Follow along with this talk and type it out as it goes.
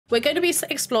we're going to be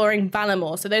exploring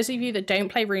Varlamore. So those of you that don't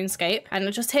play RuneScape and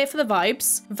are just here for the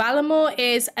vibes, Varlamore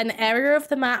is an area of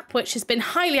the map which has been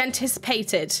highly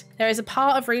anticipated. There is a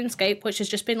part of RuneScape which has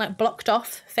just been like blocked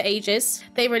off for ages.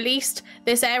 They released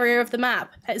this area of the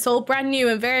map. It's all brand new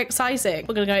and very exciting.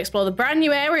 We're going to go explore the brand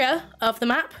new area of the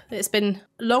map. It's been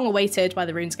long awaited by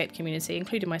the RuneScape community,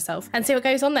 including myself, and see what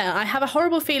goes on there. I have a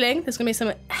horrible feeling there's going to be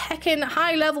some heckin'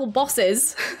 high level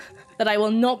bosses that I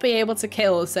will not be able to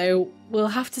kill, so we'll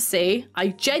have to see. I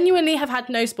genuinely have had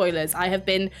no spoilers. I'm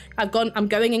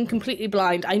going in completely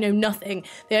blind. I know nothing.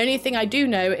 The only thing I do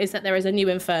know is that there is a new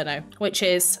Inferno, which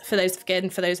is, for those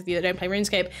of you that don't play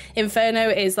RuneScape, Inferno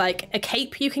is like a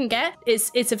cape you can get.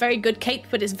 It's a very good cape,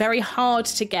 but it's very hard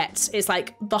to get. It's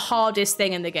like the hardest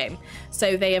thing in the game.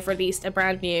 So they have released a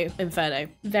brand new Inferno.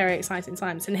 Very exciting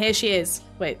times. And here she is.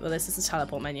 Wait, well, this is the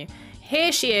teleport menu.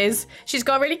 Here she is. She's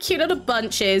got really cute little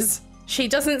bunches. She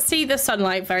doesn't see the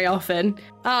sunlight very often.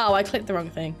 Oh, I clicked the wrong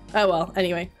thing. Oh well,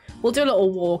 anyway. We'll do a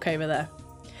little walk over there.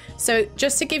 So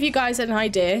just to give you guys an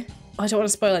idea, I don't want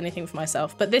to spoil anything for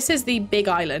myself, but this is the big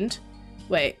island.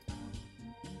 Wait.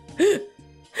 This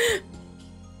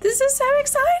is so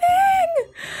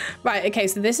exciting! Right, okay,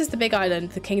 so this is the big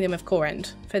island, the Kingdom of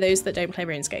Corend. For those that don't play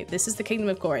RuneScape, this is the Kingdom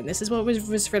of Corend. This is what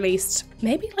was released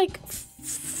maybe like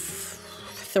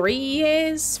 4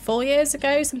 years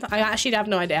ago, something. I actually have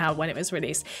no idea when it was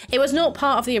released. It was not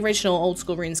part of the original old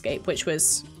school RuneScape, which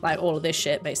was like all of this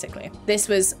shit basically. This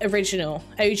was original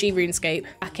OG RuneScape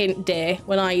back in day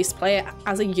when I used to play it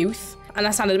as a youth. And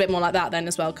I sounded a bit more like that then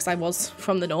as well because I was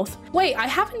from the north. Wait, I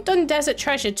haven't done Desert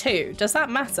Treasure 2. Does that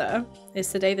matter?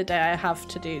 Is today the day I have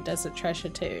to do Desert Treasure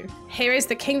 2? Here is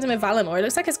the Kingdom of Varlamore. It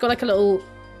looks like it's got like a little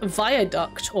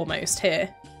viaduct almost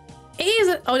here. It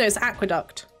is, oh no, it's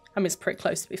aqueduct. I mean, it's pretty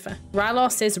close to be fair.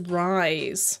 Ralos's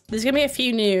Rise. There's gonna be a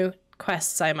few new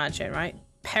quests, I imagine, right?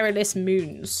 Perilous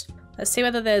Moons. Let's see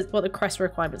what the quest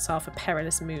requirements are for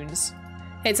Perilous Moons.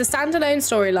 It's a standalone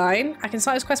storyline. I can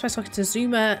start this quest by talking to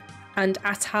Zuma and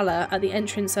Atala at the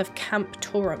entrance of Camp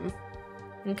Torum.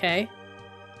 Okay.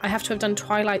 I have to have done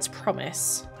Twilight's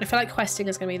Promise. I feel like questing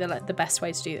is gonna be the best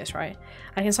way to do this, right?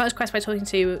 I can start this quest by talking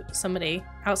to somebody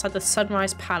outside the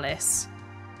Sunrise Palace.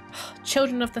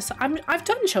 Children of the Sun. I've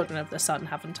done Children of the Sun,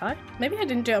 haven't I? Maybe I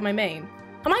didn't do it on my main.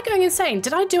 Am I going insane?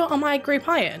 Did I do it on my group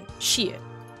iron? Shit.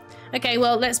 Okay,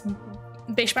 well, let's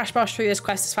bish bash bosh through this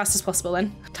quest as fast as possible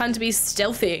then. Time to be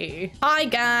stealthy. Hi,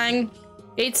 gang.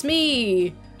 It's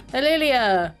me,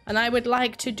 Alilia, and I would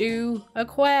like to do a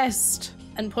quest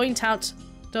and point out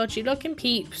dodgy looking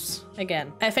peeps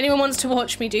again. If anyone wants to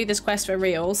watch me do this quest for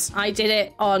reals, I did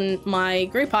it on my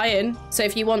group iron. So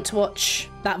if you want to watch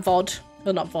that VOD,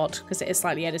 well, not VOD, because it is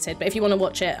slightly edited, but if you want to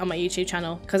watch it on my YouTube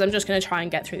channel, because I'm just going to try and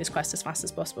get through this quest as fast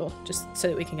as possible, just so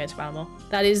that we can go to Varlamore.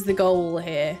 That is the goal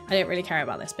here. I don't really care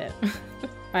about this bit.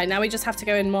 Right, now we just have to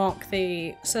go and mark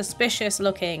the suspicious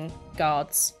looking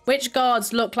guards. Which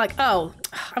guards look like, oh,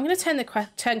 I'm going to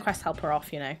turn quest helper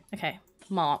off, you know. Okay,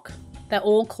 Mark. They're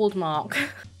all called Mark.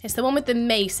 It's the one with the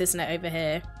mace, isn't it, over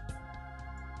here?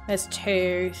 There's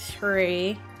 2,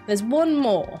 3. There's one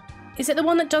more. Is it the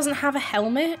one that doesn't have a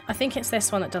helmet? I think it's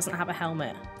this one that doesn't have a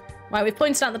helmet. Right, we've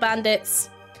pointed out the bandits.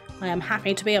 I am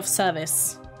happy to be of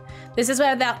service. This is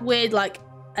where that weird, like,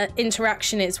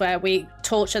 interaction is where we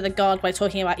torture the guard by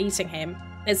talking about eating him.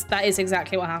 That is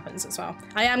exactly what happens as well.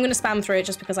 I am going to spam through it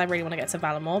just because I really want to get to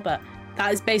Varlamore, but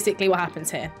that is basically what happens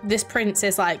here. This prince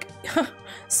is like,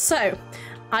 so,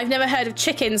 I've never heard of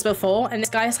chickens before, and this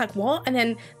guy is like, what? And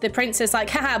then the prince is like,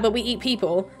 haha, but we eat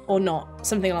people, or not.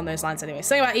 Something along those lines anyway.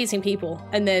 Something about eating people.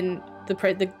 And then the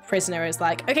prisoner is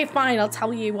like, okay, fine, I'll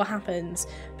tell you what happens,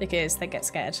 because they get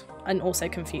scared and also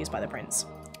confused by the prince.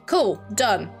 Cool,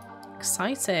 done.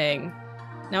 Exciting.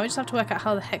 Now we just have to work out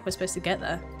how the heck we're supposed to get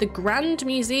there. The Grand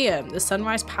Museum, the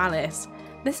Sunrise Palace.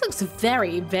 This looks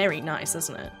very, very nice,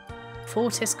 doesn't it?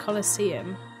 Fortis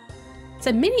Colosseum. It's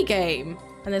a mini game.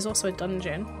 And there's also a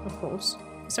dungeon, of course.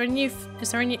 Is there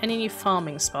any new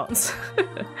farming spots?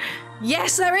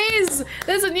 Yes, there is!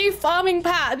 There's a new farming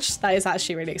patch! That is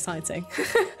actually really exciting.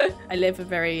 I live a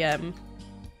very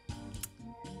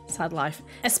sad life.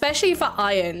 Especially for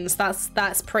irons,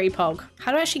 that's pretty pog.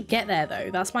 How do I actually get there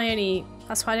though? That's why I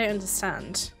don't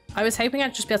understand. I was hoping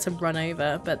I'd just be able to run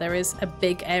over, but there is a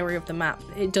big area of the map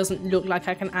it doesn't look like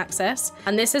I can access.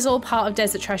 And this is all part of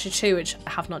Desert Treasure 2, which I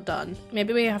have not done.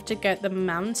 Maybe we have to get the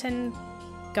mountain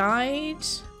guide.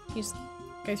 Just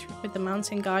go through with the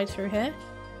mountain guide through here.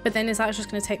 But then is that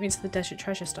just going to take me to the Desert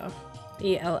Treasure stuff?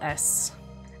 ELS.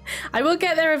 I will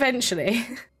get there eventually.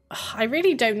 I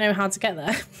really don't know how to get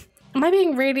there. Am I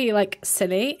being really like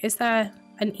silly? Is there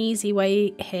an easy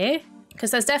way here?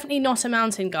 Because there's definitely not a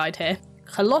mountain guide here.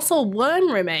 Colossal worm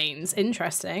remains.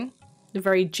 Interesting.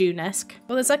 Very Dune-esque.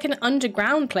 Well, there's like an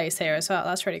underground place here as well.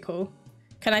 That's really cool.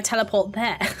 Can I teleport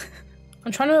there?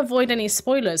 I'm trying to avoid any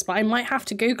spoilers, but I might have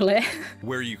to Google it.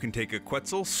 Where you can take a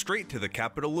Quetzal straight to the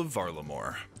capital of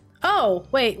Varlamore. Oh,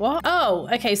 wait, what? Oh,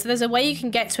 okay, so there's a way you can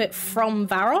get to it from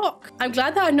Varrock? I'm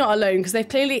glad that I'm not alone, because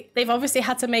they've obviously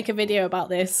had to make a video about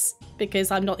this,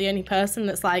 because I'm not the only person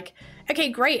that's like, okay,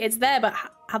 great, it's there, but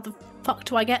how the fuck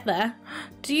do I get there?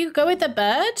 Do you go with the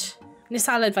bird?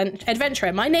 Nisal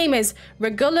Adventurer. My name is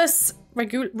Regulus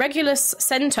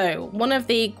Cento, one of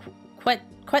the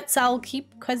Quetzal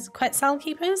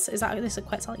keepers? Is that this a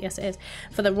Quetzal? Yes, it is.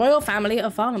 For the royal family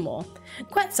of Varlamore.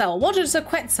 Quetzal. What is a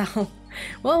Quetzal?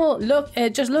 Well, look,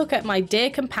 just look at my dear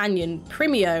companion,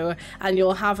 Primio, and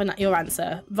you'll have your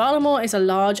answer. Varlamore is a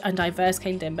large and diverse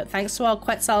kingdom, but thanks to our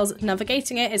Quetzals,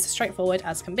 navigating it is as straightforward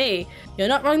as can be. You're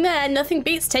not wrong there. Nothing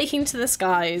beats taking to the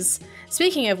skies.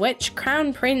 Speaking of which,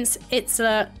 Crown Prince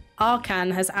Itzla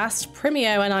Arcan has asked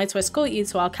Primio and I to escort you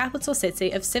to our capital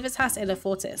city of Civitas Illa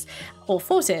Fortis, or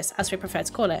Fortis as we prefer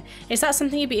to call it. Is that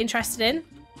something you'd be interested in?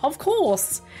 Of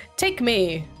course! Take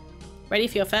me! Ready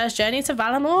for your first journey to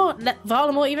Varlamore?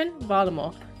 Varlamore even?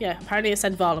 Varlamore. Yeah, apparently it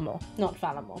said Varlamore, not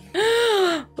Varlamore.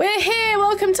 We're here!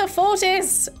 Welcome to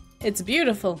Fortis! It's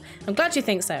beautiful. I'm glad you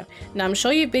think so. Now I'm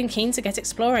sure you've been keen to get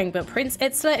exploring, but Prince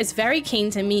Itzla is very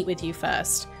keen to meet with you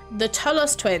first. The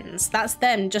Tullus twins, that's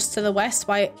them just to the west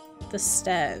by the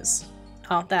stairs.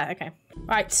 Oh, there, okay.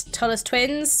 Right, Tullus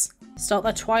twins, start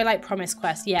the Twilight Promise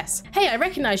quest, yes. Hey, I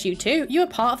recognize you two. You were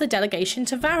part of the delegation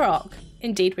to Varrock.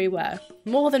 Indeed we were.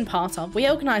 More than part of. We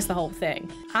organised the whole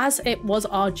thing, as it was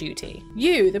our duty.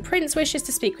 You, the prince wishes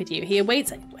to speak with you. He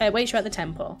awaits you at the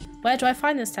temple. Where do I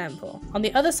find this temple? On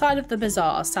the other side of the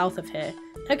bazaar, south of here.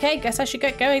 Okay, guess I should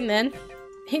get going then.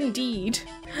 Indeed.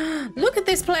 Look at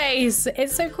this place.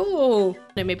 It's so cool.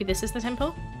 No, maybe this is the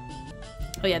temple?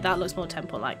 Oh yeah, that looks more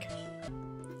temple-like.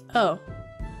 Oh.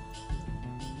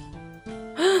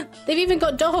 They've even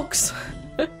got dogs.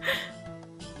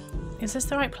 Is this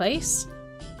the right place?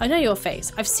 I know your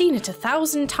face. I've seen it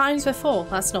 1,000 times before.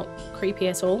 That's not creepy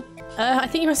at all. I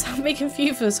think you must have me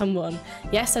confused for someone.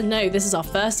 Yes and no, this is our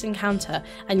first encounter,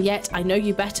 and yet I know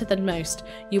you better than most.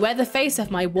 You wear the face of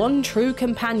my one true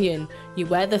companion. You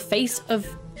wear the face of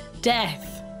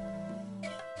death.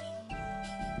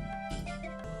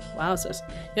 Wowzers.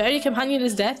 Your only companion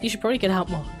is death? You should probably get out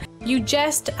more. You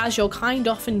jest as your kind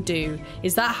often do.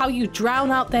 Is that how you drown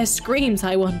out their screams,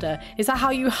 I wonder? Is that how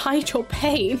you hide your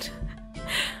pain?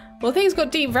 Well, things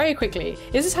got deep very quickly.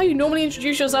 Is this how you normally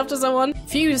introduce yourself to someone?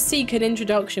 Few seek an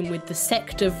introduction with the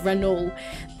sect of Renol.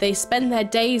 They spend their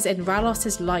days in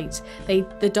Ralos's light.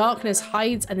 The darkness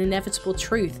hides an inevitable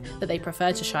truth that they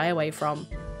prefer to shy away from.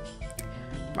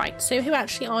 Right, so who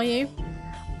actually are you?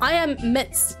 I am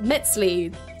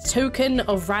Metzli, token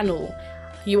of Ranul.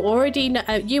 I already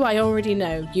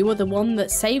know. You are the one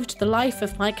that saved the life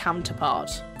of my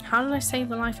counterpart. How did I save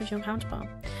the life of your counterpart?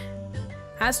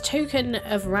 As token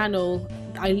of Ranul,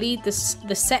 I lead the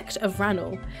sect of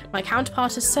Ranul. My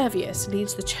counterpart is Servius,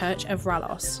 leads the Church of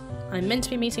Ralos. I'm meant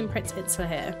to be meeting Prince Itzla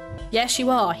here. Yes,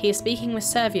 you are. He is speaking with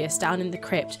Servius down in the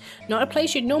crypt. Not a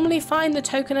place you'd normally find the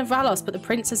token of Ralos, but the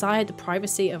prince desired the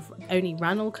privacy of only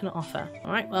Ranul can offer.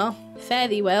 Alright, well, fare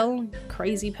thee well,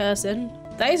 crazy person.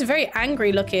 That is a very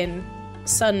angry looking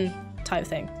sun type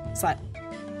thing. It's like...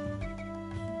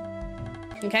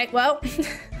 Okay, well...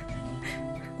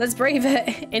 Let's brave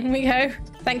it. In we go.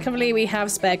 Thankfully, we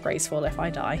have spare graceful if I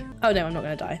die. Oh no, I'm not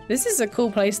gonna die. This is a cool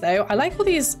place though. I like all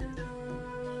these...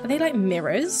 Are they like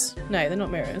mirrors? No, they're not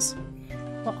mirrors.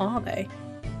 What are they?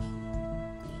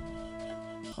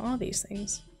 What are these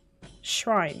things?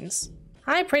 Shrines.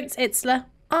 Hi, Prince Itzla.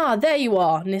 Ah, there you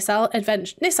are, Nisal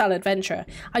Adventurer.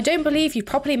 I don't believe you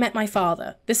properly met my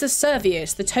father. This is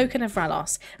Servius, the token of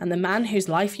Ralos, and the man whose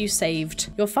life you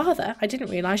saved. Your father? I didn't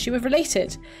realise you were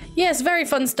related. Yes, very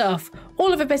fun stuff.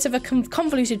 All of a bit of a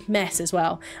convoluted mess as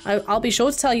well. I'll be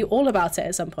sure to tell you all about it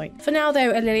at some point. For now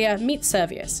though, Ililia, meet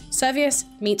Servius. Servius,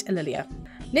 meet Ililia.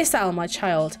 Nisal, my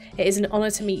child, it is an honour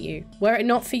to meet you. Were it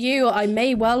not for you, I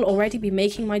may well already be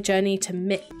making my journey to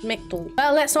Mictal.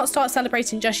 Well, let's not start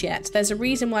celebrating just yet. There's a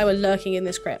reason why we're lurking in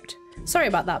this crypt. Sorry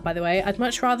about that, by the way. I'd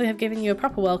much rather have given you a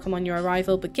proper welcome on your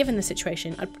arrival, but given the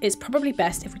situation, it's probably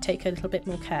best if we take a little bit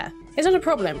more care. It's not a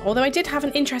problem, although I did have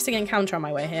an interesting encounter on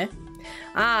my way here.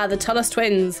 Ah, the Tullus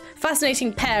twins.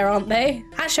 Fascinating pair, aren't they?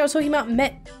 Actually, I was talking about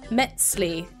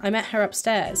Metzli. I met her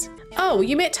upstairs. Oh,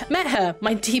 you met her.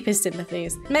 My deepest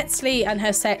sympathies. Metzli and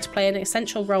her sect play an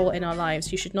essential role in our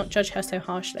lives. You should not judge her so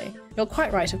harshly. You're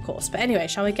quite right, of course. But anyway,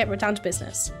 shall we get down to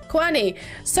business? Kwani,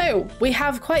 so we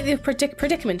have quite the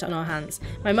predicament on our hands.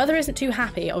 My mother isn't too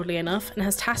happy, oddly enough, and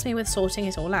has tasked me with sorting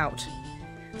it all out.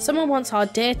 Someone wants our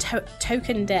dear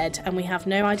token dead, and we have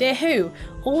no idea who.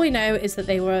 All we know is that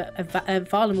they were a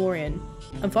Varlamorian.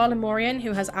 A Varlamorian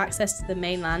who has access to the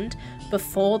mainland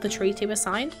before the treaty was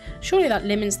signed. Surely that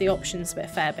limits the options a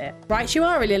fair bit. Right you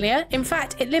are, Lilia. In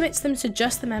fact, it limits them to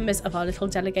just the members of our little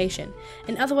delegation.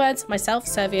 In other words, myself,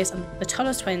 Servius, and the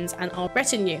Tullus twins, and our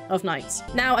retinue of knights.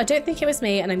 Now, I don't think it was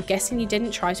me, and I'm guessing you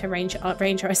didn't try to arrange our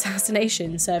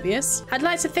assassination, Servius. I'd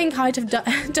like to think I'd have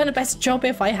done a better job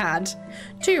if I had.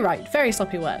 Too right, very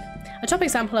sloppy work. A top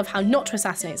example of how not to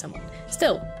assassinate someone.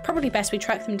 Still, probably best we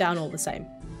track them down all the same.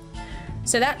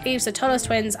 So that leaves the Tullus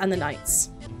twins and the knights.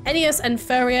 Ennius and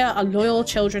Furia are loyal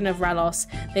children of Ralos.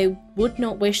 They would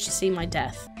not wish to see my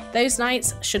death. Those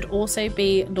knights should also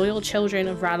be loyal children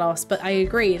of Ralos, but I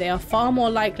agree, they are far more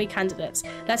likely candidates.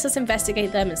 Let us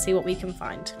investigate them and see what we can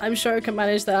find. I'm sure we can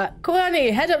manage that.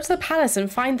 Kwani, head up to the palace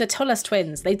and find the Tullus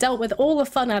twins. They dealt with all the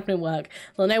fun admin work.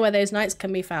 They'll know where those knights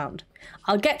can be found.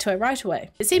 I'll get to it right away.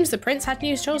 It seems the prince had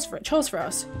new chores for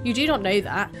us. You do not know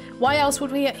that. Why else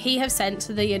would he have sent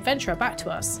the adventurer back to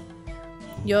us?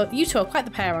 You two are quite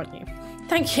the pair, aren't you?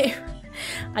 Thank you.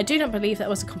 I do not believe that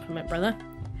was a compliment, brother.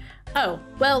 Oh,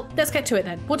 well, let's get to it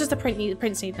then. What does the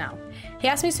prince need now? He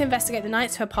asked me to investigate the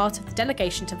knights who are part of the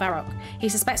delegation to Varrock. He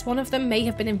suspects one of them may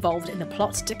have been involved in the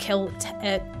plot to kill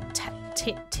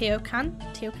Teokan?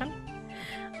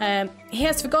 He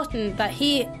has forgotten that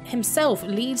he himself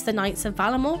leads the Knights of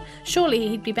Varlamore. Surely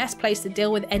he'd be best placed to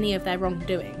deal with any of their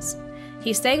wrongdoings.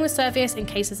 He's staying with Servius in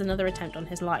case there's another attempt on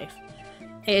his life.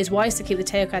 It is wise to keep the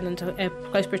Teokan under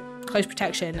close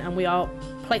protection, and we are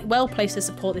well placed to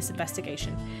support this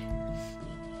investigation.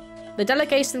 The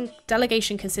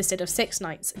delegation consisted of 6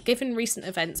 knights. Given recent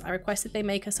events, I requested they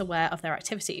make us aware of their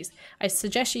activities. I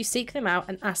suggest you seek them out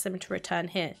and ask them to return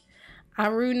here.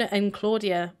 Arun and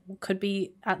Claudia could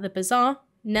be at the bazaar.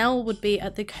 Nell would be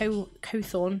at the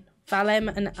Cothorn. Valem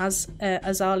and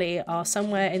Azali are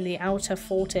somewhere in the outer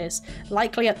forties,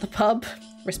 likely at the pub.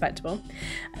 Respectable.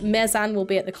 Mezan will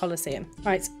be at the Colosseum.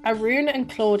 Right, Arun and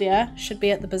Claudia should be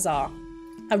at the bazaar.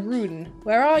 Arun,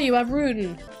 where are you,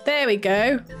 Arun? There we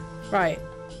go. Right,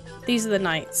 these are the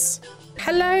knights.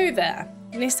 Hello there.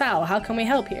 Nisal, how can we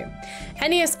help you?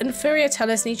 Ennius and Furia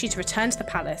tell us need you to return to the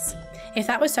palace. If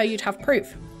that was so, you'd have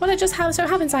proof. Well, it just so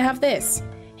happens I have this.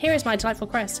 Here is my delightful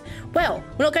crest. Well,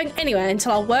 we're not going anywhere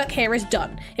until our work here is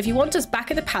done. If you want us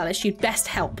back at the palace, you'd best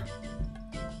help.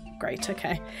 Great,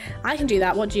 okay. I can do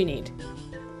that. What do you need?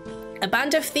 A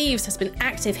band of thieves has been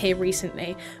active here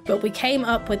recently, but we came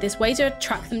up with this way to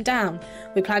track them down.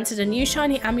 We planted a new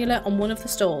shiny amulet on one of the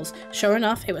stalls. Sure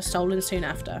enough, it was stolen soon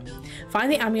after.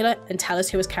 Find the amulet and tell us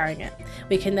who was carrying it.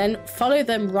 We can then follow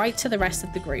them right to the rest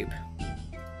of the group.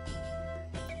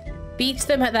 Beat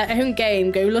them at their own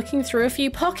game, go looking through a few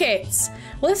pockets.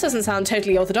 Well, this doesn't sound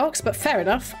totally orthodox, but fair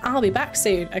enough. I'll be back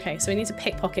soon. Okay, so we need to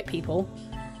pickpocket people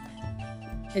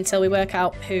until we work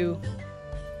out who...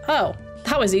 Oh,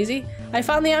 that was easy. I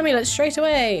found the amulet straight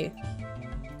away.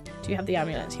 Do you have the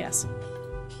amulet? Yes.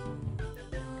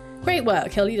 Great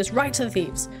work. He'll lead us right to the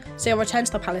thieves. So you'll return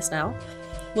to the palace now.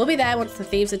 We'll be there once the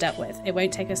thieves are dealt with. It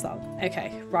won't take us long.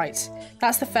 Okay, right.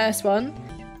 That's the first one.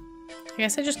 I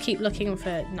guess I just keep looking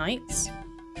for knights.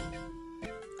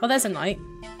 Oh, there's a knight.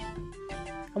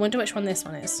 I wonder which one this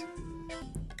one is.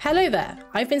 Hello there.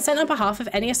 I've been sent on behalf of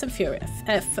Ennius and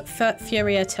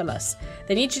Furia Tullus.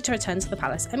 They need you to return to the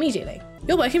palace immediately.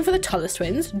 You're working for the Tullus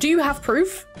twins? Do you have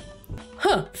proof?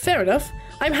 Huh, fair enough.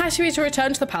 I'm happy to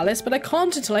return to the palace, but I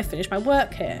can't until I finish my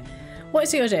work here. What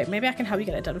is it you're doing? Maybe I can help you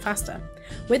get it done faster.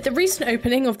 With the recent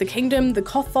opening of the kingdom, the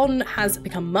Cothon has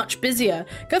become much busier.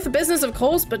 Good for business, of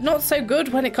course, but not so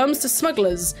good when it comes to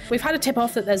smugglers. We've had a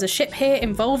tip-off that there's a ship here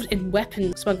involved in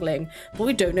weapon smuggling, but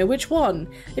we don't know which one.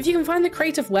 If you can find the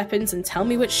crate of weapons and tell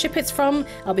me which ship it's from,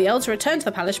 I'll be able to return to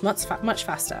the palace much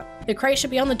faster. The crate should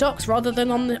be on the docks rather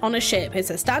than on a ship.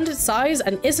 It's a standard size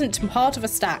and isn't part of a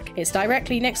stack. It's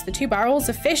directly next to the 2 barrels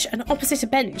of fish and opposite a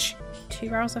bench. 2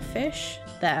 barrels of fish?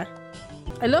 There.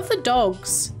 I love the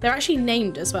dogs. They're actually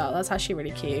named as well. That's actually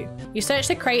really cute. You search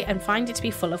the crate and find it to be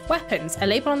full of weapons. A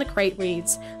label on the crate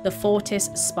reads, the Fortis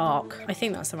Spark. I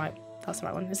think that's the right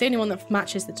one. It's the only one that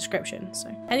matches the description.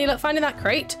 So, any luck finding that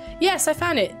crate? Yes, I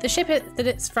found it. The ship that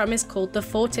it's from is called the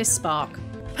Fortis Spark.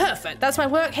 Perfect. That's my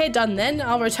work here done then.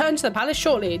 I'll return to the palace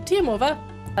shortly. Dear Morva.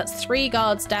 That's 3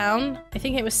 guards down. I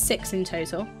think it was 6 in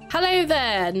total. Hello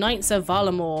there, Knights of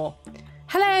Varlamore.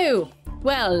 Hello.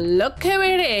 Well, look who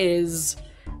it is.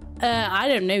 I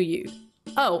don't know you.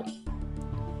 Oh.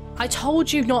 I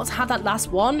told you not to have that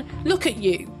last one. Look at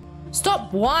you.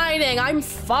 Stop whining. I'm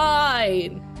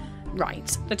fine.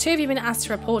 Right. The 2 of you have been asked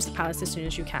to report to the palace as soon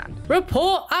as you can.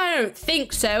 Report? I don't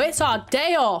think so. It's our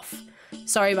day off.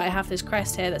 Sorry, but I have this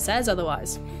crest here that says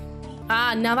otherwise.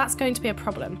 Ah, now that's going to be a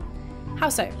problem. How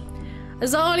so?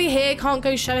 Azali here can't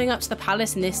go showing up to the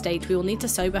palace in this state. We will need to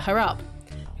sober her up.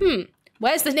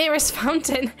 Where's the nearest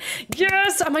fountain?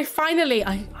 Yes! Am I finally?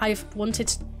 I've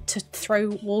wanted to throw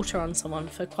water on someone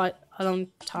for quite a long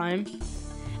time.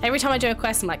 Every time I do a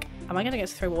quest, I'm like, am I going to get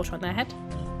to throw water on their head?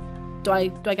 Do I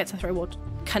get to throw water?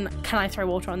 Can I throw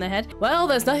water on their head? Well,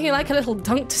 there's nothing like a little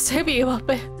dunk to sober you up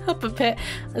a bit.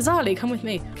 Azali, come with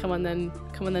me. Come on then,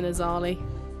 Azali.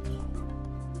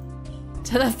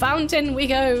 To the fountain we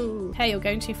go. Hey, you're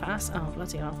going too fast. Oh,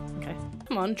 bloody hell. Okay.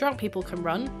 Come on, drunk people can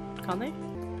run, can't they?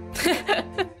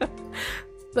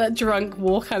 That drunk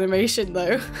walk animation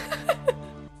though.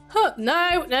 Huh,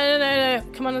 no.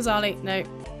 Come on, Azali. No.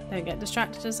 Don't get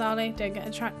distracted, Azali. Don't get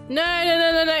distracted.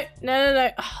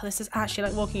 No. Oh, this is actually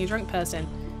like walking a drunk person.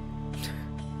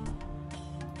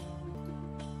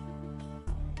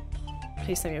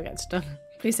 Please say we get to dunk.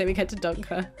 Please say we get to dunk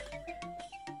her.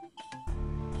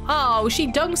 Oh, she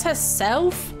dunks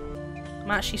herself?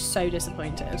 I'm actually so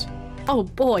disappointed. Oh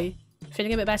boy.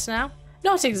 Feeling a bit better now?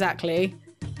 Not exactly.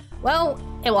 Well,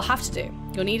 it will have to do.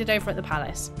 You'll need it over at the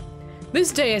palace.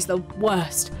 This day is the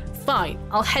worst. Fine,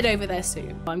 I'll head over there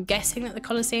soon. I'm guessing that the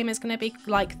Colosseum is going to be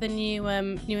like the new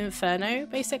Inferno,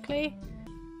 basically.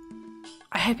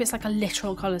 I hope it's like a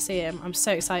literal Colosseum. I'm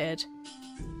so excited.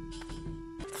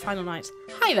 The final night.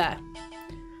 Hi there.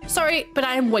 Sorry, but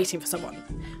I am waiting for someone.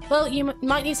 Well, you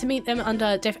might need to meet them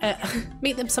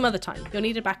meet them some other time. You'll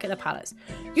need it back at the palace.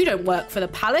 You don't work for the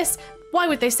palace. Why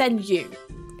would they send you?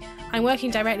 I'm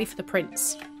working directly for the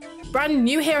prince. Brand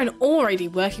new here and already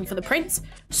working for the prince?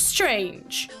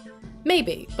 Strange.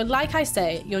 Maybe, but like I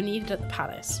say, you're needed at the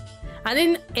palace.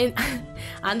 And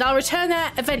and I'll return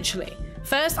there eventually.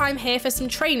 First, I'm here for some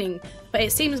training, but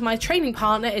it seems my training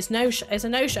partner is a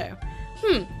no-show.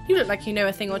 You look like you know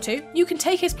a thing or two. You can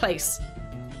take his place.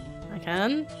 I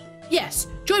can? Yes,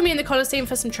 join me in the Colosseum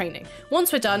for some training.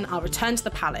 Once we're done, I'll return to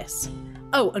the palace.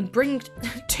 Oh, and bring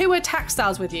 2 attack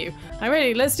styles with you. I'm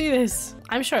ready, let's do this.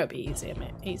 I'm sure it'll be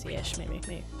easy-ish,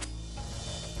 maybe.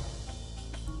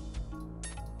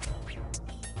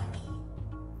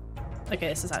 Okay,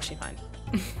 this is actually fine.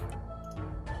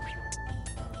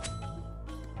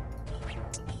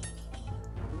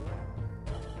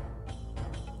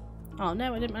 Oh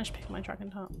no, I didn't manage to pick up my dragon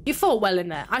heart. You fought well in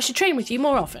there. I should train with you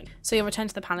more often. So you'll return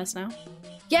to the palace now?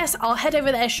 Yes, I'll head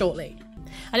over there shortly.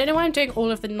 I don't know why I'm doing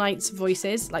all of the knights'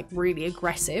 voices, like really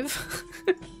aggressive.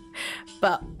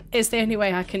 But it's the only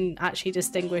way I can actually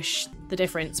distinguish the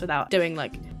difference without doing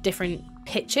like different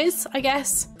pitches, I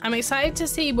guess. I'm excited to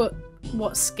see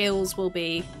what skills will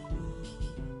be,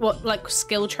 what like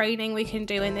skill training we can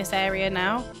do in this area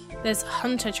now. There's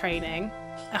hunter training.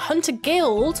 A hunter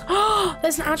guild? Oh,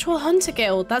 there's an actual hunter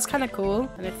guild. That's kind of cool.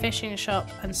 And a fishing shop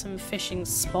and some fishing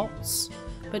spots,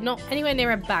 but not anywhere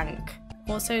near a bank.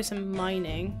 Also some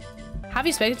mining. Have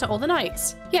you spoken to all the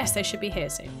knights? Yes, they should be here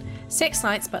soon. 6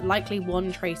 knights, but likely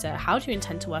 1 traitor. How do you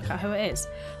intend to work out who it is?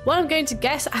 Well, I'm going to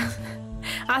guess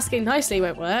asking nicely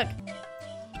won't work.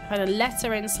 I've had a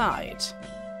letter inside.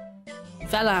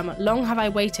 Velam, long have I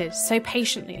waited, so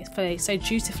patiently, so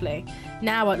dutifully.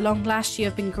 Now, at long last, you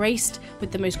have been graced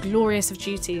with the most glorious of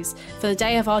duties, for the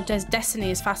day of our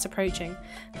destiny is fast approaching.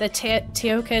 The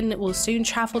Teokan will soon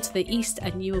travel to the east,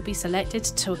 and you will be selected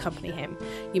to accompany him.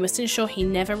 You must ensure he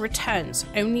never returns.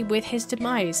 Only with his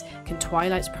demise can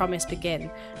Twilight's promise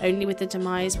begin. Only with the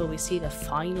demise will we see the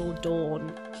final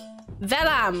dawn.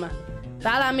 Velam!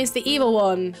 Velam is the evil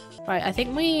one. Right, I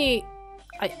think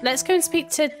let's go and speak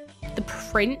to the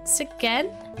prince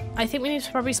again. I think we need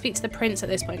to probably speak to the prince at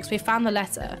this point because we found the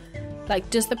letter. Like,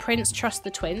 does the prince trust the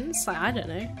twins? Like, I don't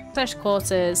know. Search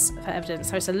quarters for evidence.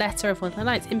 So it's a letter of one of the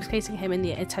knights implicating him in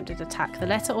the attempted attack. The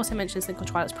letter also mentions something called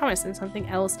Twilight's Promise and something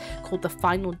else called the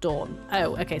Final Dawn.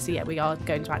 Oh, okay. So yeah, we are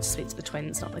going to have to speak to the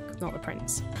twins, not the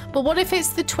prince. But what if it's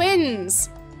the twins?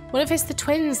 What if it's the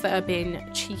twins that are being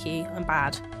cheeky and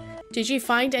bad? Did you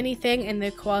find anything in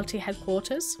the quality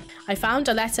headquarters? I found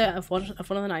a letter of one of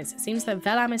the knights. It seems that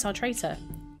Velam is our traitor.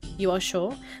 You are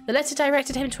sure? The letter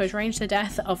directed him to arrange the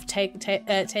death of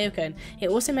Teokan. It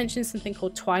also mentions something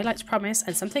called Twilight's Promise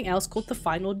and something else called the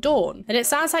Final Dawn. And it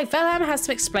sounds like Varlamore has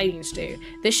some explaining to do.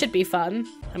 This should be fun.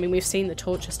 I mean, we've seen the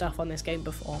torture stuff on this game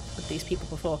before, with these people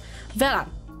before. Varlamore,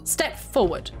 step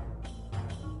forward.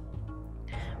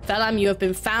 Varlamore, you have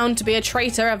been found to be a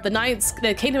traitor of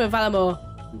the Kingdom of Varlamore.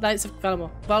 Knights of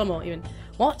Varlamore. Varlamore, even.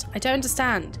 What? I don't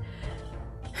understand.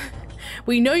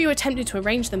 We know you attempted to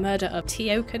arrange the murder of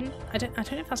Teokan. I don't know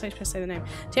if that's how you're supposed to say the name.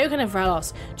 Teokan of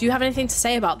Vralos. Do you have anything to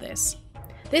say about this?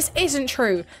 This isn't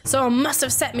true. Someone must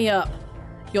have set me up.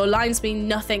 Your lines mean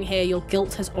nothing here. Your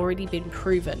guilt has already been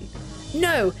proven.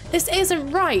 No, this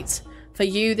isn't right. For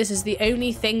you, this is the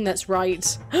only thing that's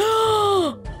right.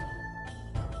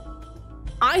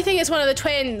 I think it's one of the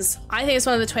twins. I think it's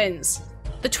one of the twins.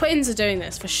 The twins are doing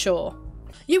this for sure.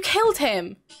 You killed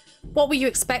him. What were you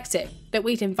expecting? That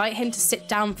we'd invite him to sit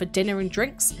down for dinner and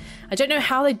drinks? I don't know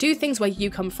how they do things where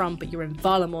you come from, but you're in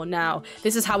Varlamore now.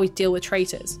 This is how we deal with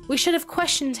traitors. We should have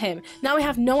questioned him. Now we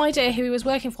have no idea who he was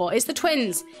working for. It's the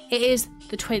twins. It is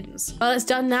the twins. Well, it's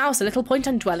done now, so little point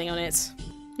on dwelling on it.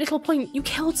 Little point, you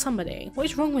killed somebody. What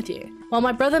is wrong with you? While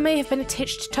my brother may have been a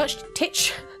touch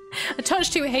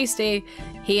too hasty,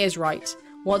 he is right.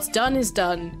 What's done is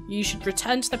done. You should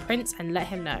return to the prince and let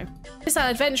him know. Is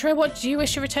that adventurer? What, do you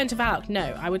wish to return to Valak?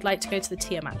 No, I would like to go to the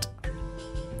Tiamat.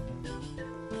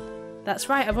 That's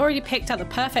right, I've already picked out the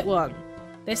perfect one.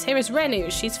 This here is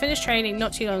Renu. She's finished training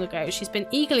not too long ago. She's been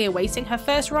eagerly awaiting her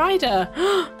first rider.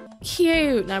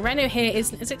 Cute. Now Renu here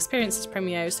isn't as experienced as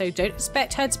Primio, so don't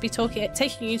expect her to be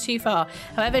taking you too far.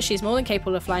 However, she's more than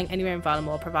capable of flying anywhere in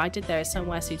Varlamore, provided there is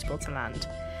somewhere suitable to land.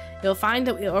 You'll find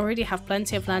that we already have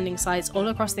plenty of landing sites all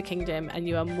across the kingdom, and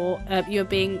more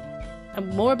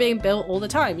are being built all the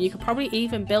time. You could probably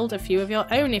even build a few of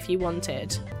your own if you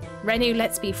wanted. Renu,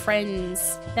 let's be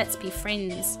friends. Let's be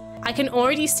friends. I can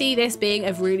already see this being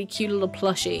a really cute little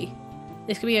plushie.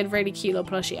 This could be a really cute little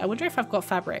plushie. I wonder if I've got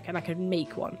fabric and I could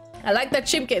make one. I like that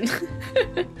chimkin.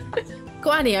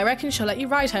 Guani, I reckon she'll let you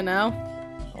ride her now.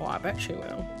 Oh, I bet she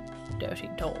will. Dirty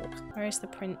dog. Where is the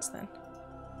prince then?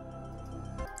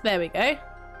 There we go.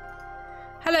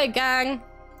 Hello, gang.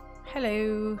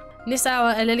 Hello. Nisal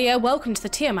and Lilia, welcome to the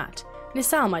Tiamat.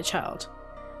 Nisal, my child.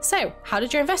 So, how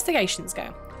did your investigations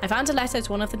go? I found a letter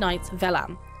to one of the knights,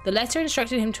 Velam. The letter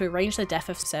instructed him to arrange the death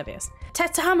of Servius.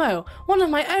 Tetamo, one of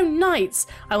my own knights!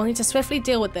 I will need to swiftly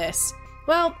deal with this.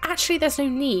 Well, actually there's no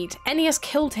need. Ennius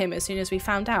killed him as soon as we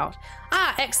found out.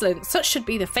 Ah, excellent. Such should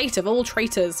be the fate of all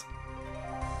traitors.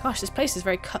 Gosh, this place is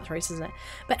very cutthroat, isn't it?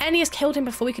 But Ennius killed him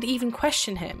before we could even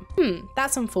question him.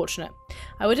 That's unfortunate.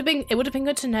 It would have been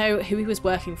good to know who he was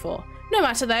working for. No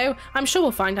matter though, I'm sure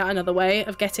we'll find out another way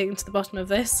of getting to the bottom of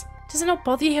this. Does it not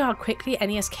bother you how quickly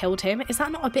Ennius killed him? Is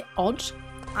that not a bit odd?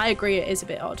 I agree, it is a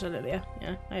bit odd, Olivia.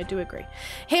 Yeah, I do agree.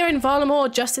 Here in Varlamore,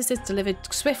 justice is delivered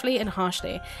swiftly and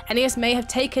harshly. Ennius may have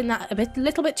taken that a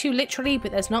little bit too literally,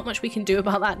 but there's not much we can do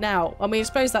about that now. I mean, I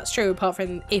suppose that's true, apart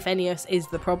from if Ennius is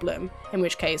the problem, in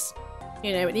which case,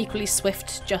 you know, an equally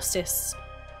swift justice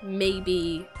may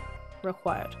be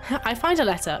required. I find a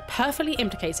letter perfectly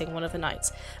implicating one of the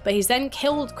knights, but he's then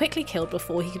quickly killed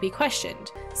before he could be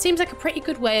questioned. Seems like a pretty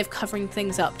good way of covering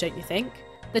things up, don't you think?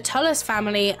 The Tullus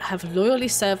family have loyally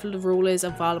served the rulers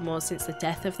of Varlamore since the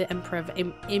death of the Emperor of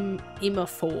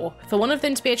Imafor. For one of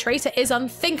them to be a traitor is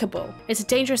unthinkable. It's a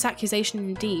dangerous accusation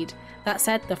indeed. That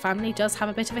said, the family does have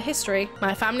a bit of a history.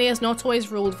 My family has not always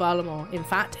ruled Varlamore. In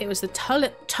fact, it was the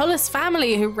Tullus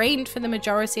family who reigned for the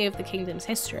majority of the kingdom's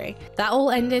history. That all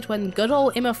ended when good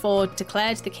old Imafor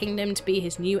declared the kingdom to be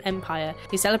his new empire.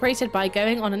 He celebrated by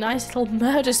going on a nice little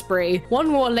murder spree.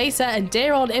 One war later, and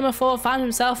dear old Imafor found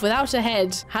himself without a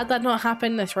head. Had that not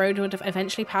happened, the throne would have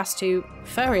eventually passed to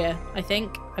Furia, I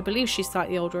think. I believe she's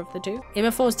slightly older of the two.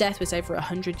 Imafor's death was over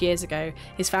 100 years ago.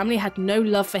 His family had no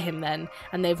love for him then,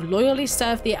 and they've loyally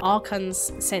served the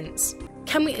Archons since.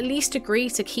 Can we at least agree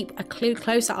to keep a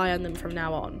closer eye on them from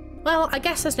now on? Well, I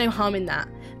guess there's no harm in that.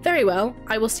 Very well,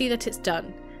 I will see that it's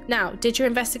done. Now, did your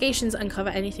investigations uncover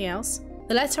anything else?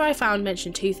 The letter I found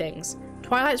mentioned two things: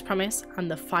 Twilight's Promise and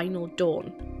the Final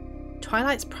Dawn.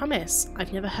 Twilight's Promise?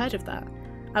 I've never heard of that.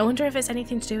 I wonder if it's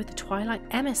anything to do with the Twilight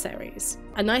Emissaries.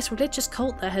 A nice religious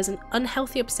cult that has an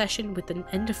unhealthy obsession with the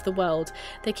end of the world.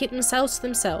 They keep themselves to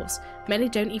themselves. Many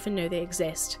don't even know they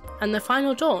exist. And the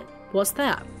Final Dawn? What's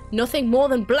that? Nothing more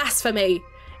than blasphemy!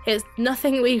 It's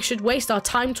nothing we should waste our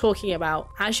time talking about.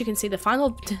 As you can see, the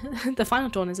Final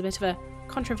Dawn is a bit of a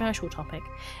controversial topic.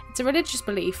 It's a religious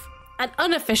belief. An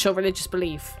unofficial religious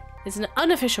belief. It's an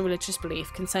unofficial religious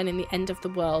belief concerning the end of the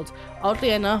world.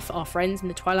 Oddly enough, our friends in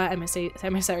the Twilight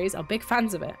Emissaries are big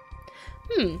fans of it.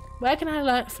 Where can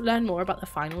I learn more about the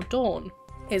final dawn?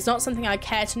 It's not something I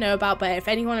care to know about, but if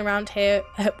anyone around here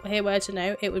were to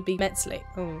know, it would be Metzli.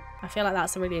 Oh, I feel like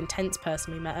that's a really intense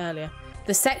person we met earlier.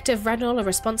 The sect of Renol are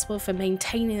responsible for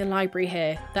maintaining the library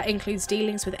here. That includes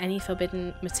dealings with any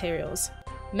forbidden materials.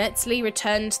 Metzli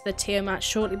returned to the Tiamat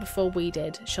shortly before we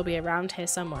did. She'll be around here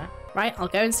somewhere. Right, I'll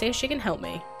go and see if she can help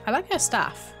me. I like her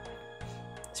staff.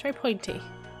 It's very pointy.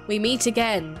 We meet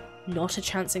again. Not a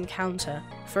chance encounter,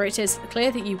 for it is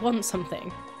clear that you want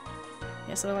something.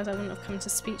 Yes, otherwise I wouldn't have come to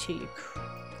speak to you.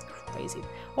 Crazy.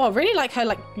 Oh, I really like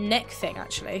her neck thing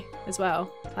actually, as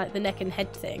well. Like the neck and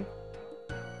head thing.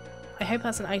 I hope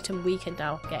that's an item we can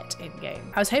now get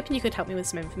in-game. I was hoping you could help me with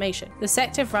some information. The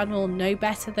sect of Ranwell know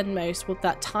better than most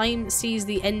that time sees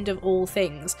the end of all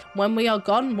things. When we are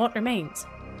gone, what remains?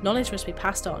 Knowledge must be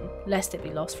passed on, lest it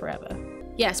be lost forever.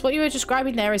 Yes, what you were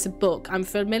describing there is a book. I'm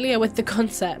familiar with the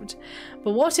concept.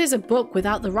 But what is a book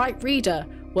without the right reader?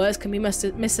 Words can be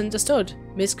misunderstood,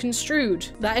 misconstrued.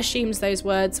 That assumes those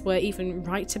words were even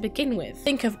right to begin with.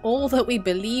 Think of all that we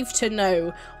believe to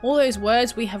know, all those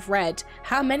words we have read.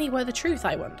 How many were the truth,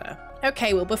 I wonder?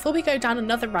 Okay, well, before we go down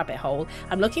another rabbit hole,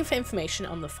 I'm looking for information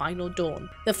on the final dawn.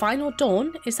 The final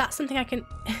dawn? Is that something I can...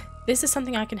 This is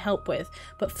something I can help with.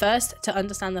 But first, to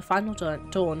understand the final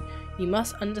dawn, you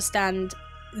must understand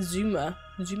Zuma,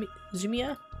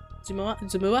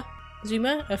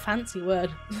 a fancy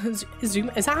word.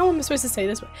 Zuma, is that how I'm supposed to say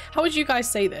this? How would you guys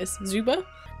say this? Zuba?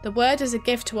 The word is a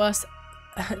gift to us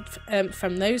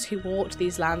from those who walked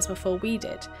these lands before we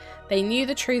did. They knew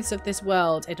the truths of this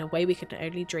world in a way we could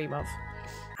only dream of.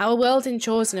 Our world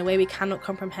endures in a way we cannot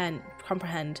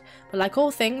comprehend, but like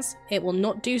all things, it will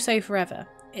not do so forever.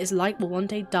 Its light will one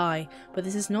day die, but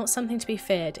this is not something to be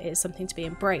feared, it is something to be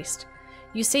embraced.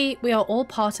 You see, we are all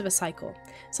part of a cycle,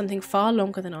 something far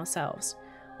longer than ourselves.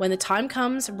 When the time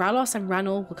comes, Ralos and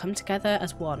Ranul will come together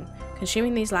as one,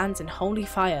 consuming these lands in holy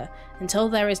fire, until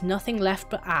there is nothing left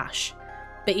but ash.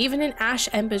 But even in ash,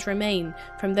 embers remain.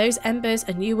 From those embers,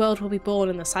 a new world will be born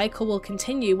and the cycle will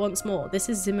continue once more. This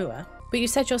is Zimua. But you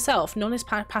said yourself, knowledge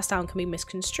passed down can be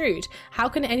misconstrued. How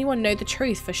can anyone know the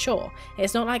truth for sure?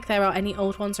 It's not like there are any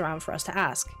old ones around for us to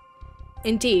ask.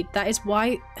 Indeed, that is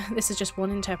why this is just one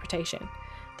interpretation.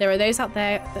 There are those out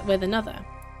there with another.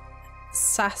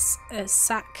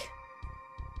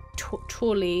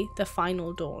 Tuli, the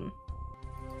final dawn.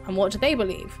 And what do they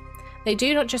believe? They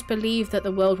do not just believe that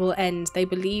the world will end, they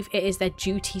believe it is their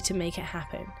duty to make it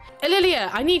happen. Ililia,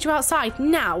 I need you outside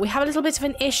now. We have a little bit of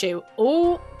an issue.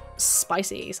 Oh,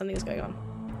 spicy. Something's going on.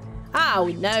 Oh,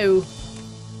 no.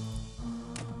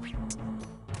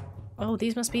 Oh,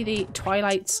 these must be the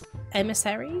Twilight's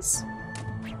emissaries.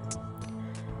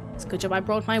 It's a good job I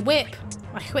brought my whip.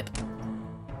 My whip.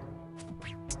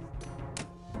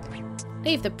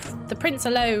 Leave the prince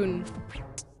alone.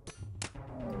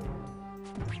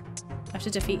 I have to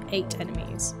defeat 8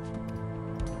 enemies.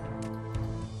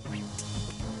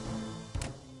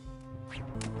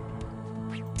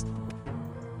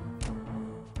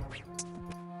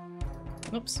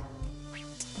 Oops.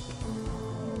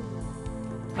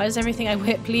 Why does everything I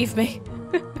whip leave me?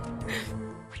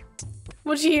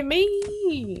 What do you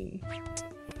mean?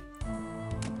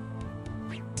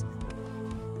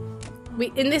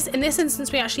 In this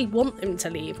instance, we actually want them to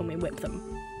leave when we whip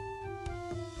them.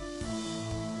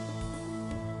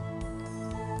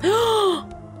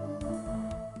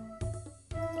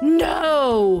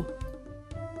 No!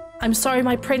 I'm sorry,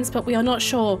 my prince, but we are not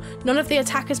sure. None of the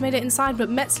attackers made it inside, but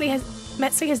Metzli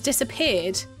has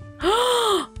disappeared.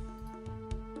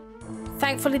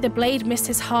 Thankfully, the blade missed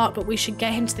his heart, but we should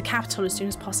get him to the capital as soon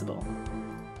as possible.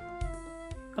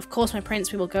 Of course, my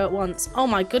prince, we will go at once. Oh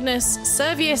my goodness,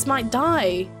 Servius might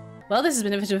die. Well, this has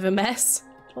been a bit of a mess.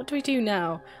 What do we do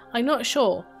now? I'm not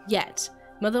sure yet.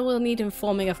 Mother will need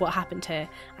informing of what happened here.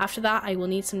 After that, I will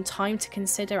need some time to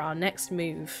consider our next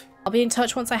move. I'll be in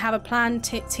touch once I have a plan.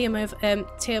 Tiamoiva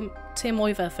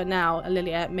for now,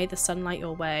 Lilia. May the sun light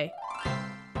your way.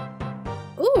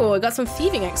 Ooh, I got some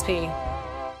thieving XP.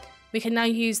 We can now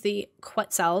use the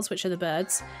Quetzals, which are the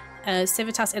birds.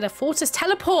 Civitas Illa Fortis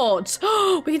teleport!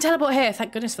 Oh, we can teleport here.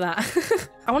 Thank goodness for that.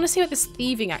 I want to see what this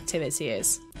thieving activity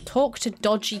is. Talk to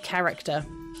dodgy character.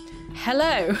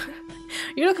 Hello.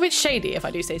 You look a bit shady, if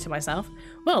I do say so myself.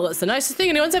 Well, that's the nicest thing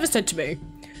anyone's ever said to me.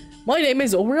 My name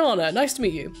is Oriana. Nice to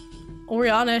meet you.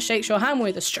 Oriana shakes your hand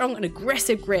with a strong and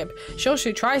aggressive grip.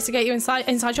 She tries to get you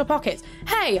inside your pockets.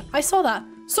 Hey, I saw that.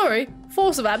 Sorry,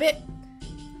 force of habit.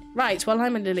 Right, well,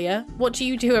 I'm Lilia. What do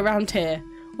you do around here?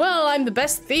 Well, I'm the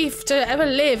best thief to ever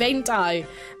live, ain't I?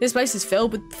 This place is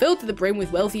filled to the brim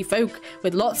with wealthy folk,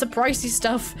 with lots of pricey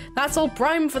stuff. That's all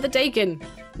prime for the taking.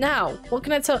 Now, what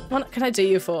can I do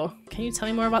you for? Can you tell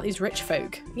me more about these rich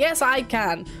folk? Yes, I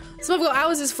can. Some have got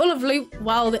houses full of loot,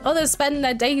 while the others spend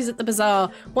their days at the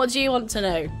bazaar. What do you want to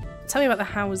know? Tell me about the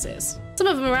houses. Some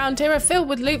of them around here are filled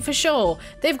with loot for sure.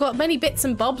 They've got many bits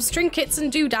and bobs, trinkets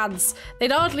and doodads.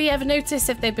 They'd hardly ever notice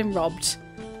if they've been robbed.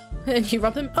 And you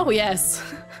rob them? Oh, yes.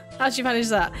 How'd you manage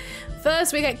that?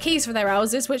 First, we get keys for their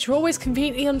houses, which are always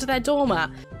conveniently under their doormat.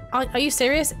 Are you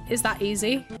serious? Is that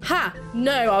easy? Ha!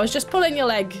 No, I was just pulling your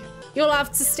leg. You'll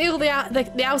have to steal the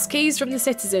house keys from the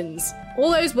citizens. All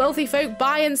those wealthy folk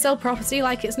buy and sell property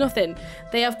like it's nothing.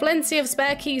 They have plenty of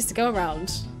spare keys to go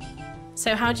around.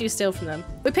 So how do you steal from them?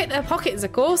 We pick their pockets,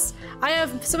 of course. I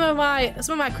have some of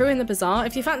my crew in the bazaar.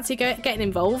 If you fancy getting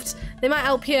involved, they might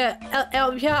help you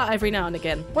out every now and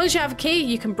again. Once you have a key,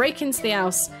 you can break into the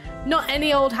house. Not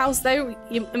any old house though.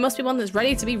 It must be one that's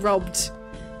ready to be robbed.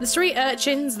 The street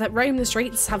urchins that roam the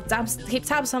streets keep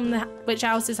tabs on which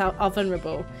houses are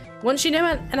vulnerable. Once you know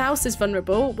an house is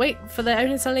vulnerable, wait for the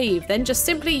owner to leave. Then just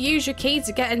simply use your key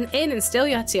to get in and steal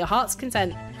to your heart's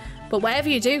content. But whatever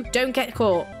you do, don't get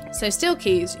caught. So steal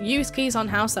keys, use keys on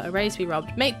house that are ready to be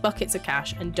robbed, make buckets of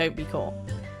cash, and don't be caught.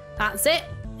 That's it.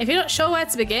 If you're not sure where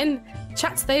to begin,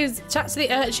 chat to the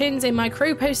urchins in my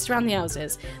crew posted around the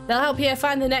houses. They'll help you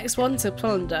find the next one to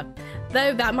plunder, though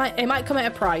it might come at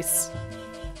a price.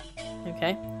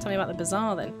 Okay, tell me about the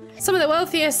bazaar then. Some of the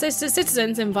wealthiest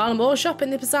citizens in Varlamore shop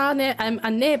in the bazaar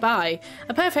and nearby.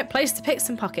 A perfect place to pick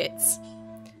some pockets.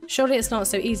 Surely it's not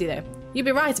so easy though. You'd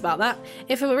be right about that.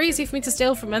 If it were easy for me to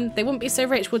steal from them, they wouldn't be so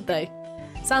rich, would they?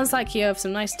 Sounds like you have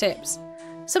some nice tips.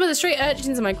 Some of the street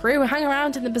urchins in my crew hang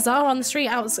around in the bazaar on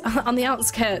the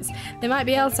outskirts. They might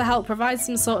be able to help provide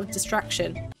some sort of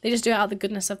distraction. They just do it out of the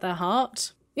goodness of their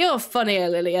heart. You're funnier,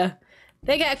 Lilia.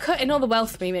 They get a cut in all the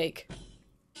wealth we make.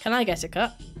 Can I get a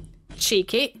cut?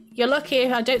 Cheeky. You're lucky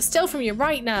if I don't steal from you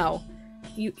right now.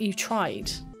 You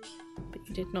tried, but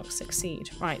you did not succeed.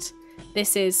 Right.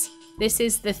 This is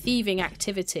the thieving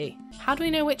activity. How do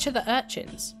we know which are the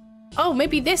urchins? Oh,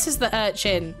 maybe this is the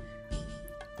urchin.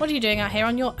 What are you doing out here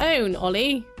on your own,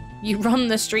 Ollie? You run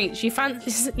the streets. You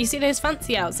see those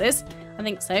fancy houses? I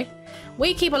think so.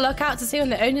 We keep a lookout to see when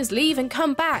the owners leave and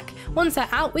come back. Once they're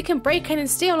out, we can break in and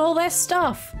steal all their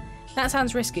stuff. That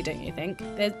sounds risky, don't you think?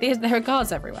 There are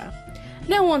guards everywhere.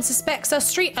 No one suspects us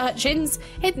street urchins,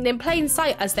 hidden in plain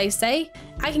sight, as they say.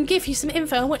 I can give you some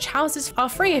info on which houses are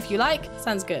free if you like.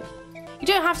 Sounds good. You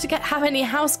don't have to have any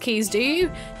house keys, do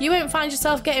you? You won't find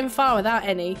yourself getting far without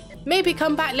any. Maybe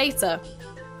come back later.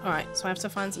 Alright, so I have to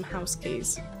find some house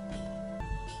keys.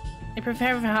 I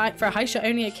prepare for a heist, you're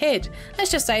only a kid.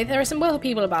 Let's just say there are some wealthy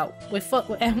people about with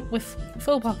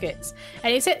full pockets.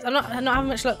 Any tips? I'm not having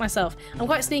much luck myself. I'm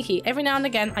quite sneaky. Every now and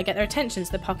again, I get their attention,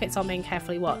 so the pockets are being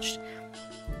carefully watched.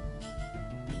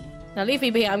 Now leave me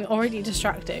be. I'm already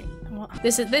distracting. What?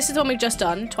 This is the one we've just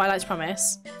done. Twilight's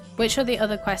Promise. Which are the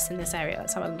other quests in this area?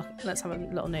 Let's have a look. Let's have a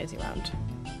little nosy around.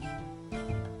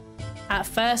 At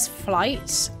first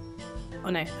flight. Oh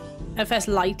no. At first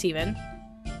light even.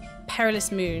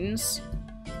 Perilous Moons.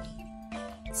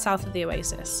 South of the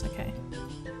Oasis. Okay.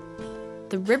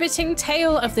 The Riveting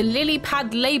Tale of the Lily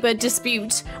Pad Labour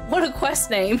Dispute. What a quest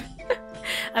name.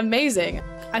 Amazing.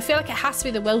 I feel like it has to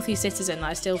be the wealthy citizen that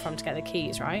I steal from to get the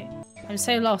keys, right? I'm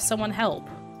so lost. Someone help.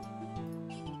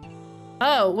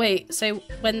 Oh, wait. So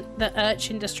when the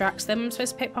urchin distracts them, I'm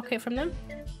supposed to pickpocket from them?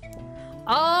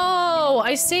 Oh,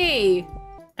 I see.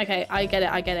 Okay, I get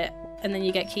it. And then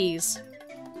you get keys.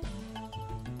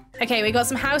 Okay, we got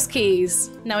some house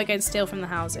keys. Now we're going to steal from the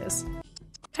houses.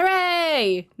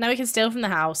 Hooray! Now we can steal from the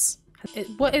house.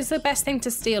 What is the best thing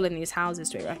to steal in these houses,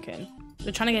 do we reckon?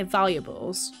 We're trying to get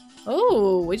valuables.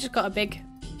 Oh, we just got a big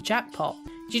jackpot.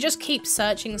 Do you just keep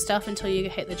searching stuff until you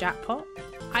hit the jackpot?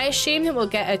 I assume that we'll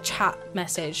get a chat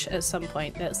message at some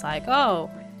point that's like, oh,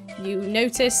 you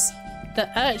notice the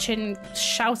urchin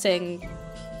shouting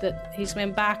that he's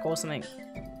coming back or something.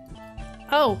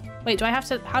 Oh, wait, do I have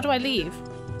to, how do I leave?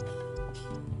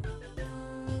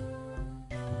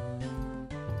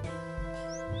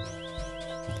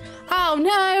 Oh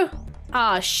no!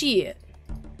 Ah, shit.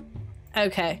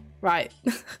 Okay, right.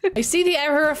 I see the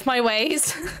error of my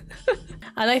ways.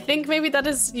 And I think maybe that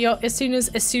is as soon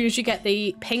as you get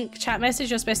the pink chat message,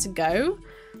 you're supposed to go.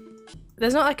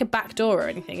 There's not like a back door or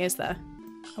anything, is there?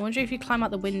 I wonder if you climb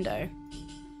out the window.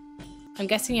 I'm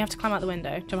guessing you have to climb out the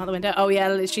window. Jump out the window. Oh yeah,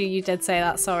 literally you did say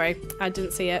that. Sorry, I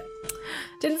didn't see it.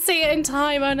 Didn't see it in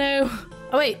time. Oh no.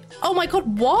 Oh wait. Oh my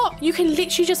god, what? You can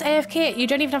literally just AFK it. You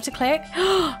don't even have to click.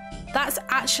 That's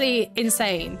actually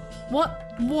insane.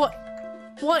 What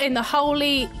in the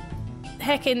holy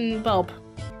heckin' Bob?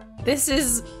 This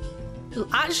is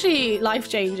actually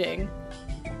life-changing.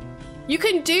 You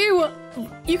can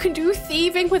do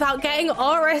thieving without getting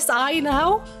RSI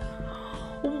now?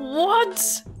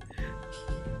 What?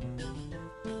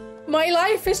 My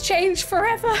life has changed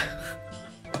forever.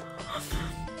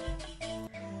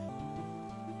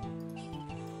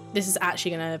 This is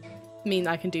actually gonna mean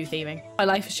I can do thieving. My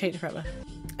life has changed forever.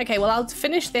 Okay, well, I'll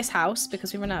finish this house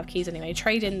because we run out of keys anyway.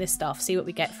 Trade in this stuff, see what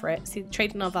we get for it.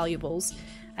 Trade in our valuables.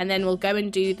 And then we'll go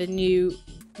and do the new...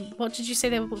 What did you say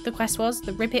the quest was?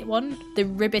 The ribbit one? The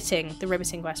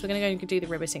ribbiting quest. We're gonna go and do the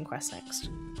ribbiting quest next.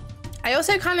 I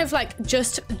also kind of like,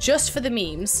 just for the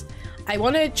memes, I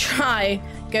want to try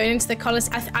going into the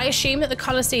Colosseum. I assume that the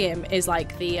Colosseum is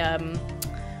like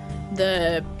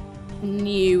the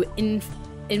new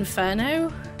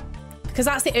Inferno, because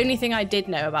that's the only thing I did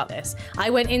know about this. I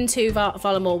went into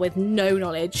Varlamore with no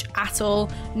knowledge at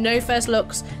all, no first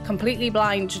looks, completely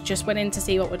blind. Just went in to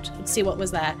see what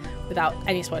was there without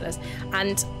any spoilers.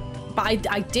 But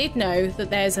I did know that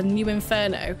there's a new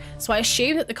Inferno, so I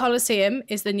assume that the Colosseum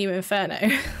is the new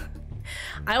Inferno.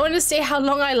 I want to see how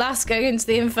long I last going into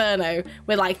the Inferno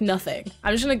with like nothing.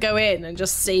 I'm just gonna go in and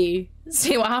just see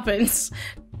what happens.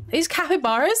 These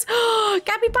capybaras? Oh,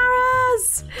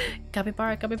 capybaras!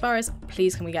 Capybaras.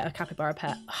 Please, can we get a capybara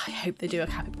pet? Oh, I hope they do a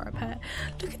capybara pet.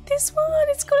 Look at this one.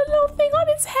 It's got a little thing on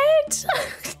its head.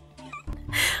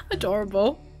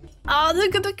 Adorable. Oh,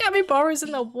 look at the capybaras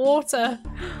in the water.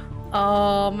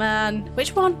 Oh, man.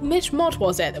 Which mod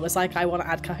was it that was like, I want to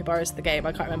add capybaras to the game?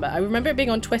 I can't remember. I remember it being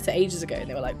on Twitter ages ago and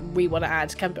they were like, we want to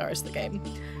add capybaras to the game.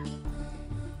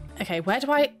 Okay, where do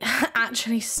I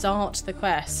actually start the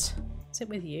quest? Is it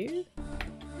with you?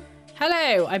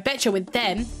 Hello, I bet you're with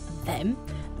them,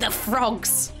 the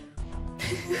frogs.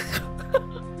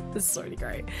 This is really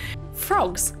great.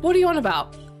 Frogs, what are you on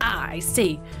about? Ah, I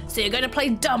see. So you're going to play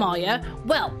dumb, are you?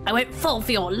 Well, I won't fall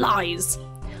for your lies.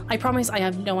 I promise I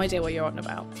have no idea what you're on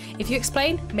about. If you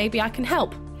explain, maybe I can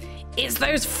help. It's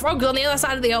those frogs on the other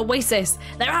side of the oasis.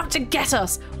 They're out to get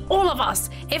us. All of us.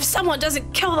 If someone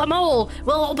doesn't kill them all,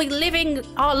 we'll all be living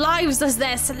our lives as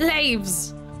their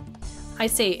slaves. I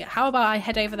see. How about I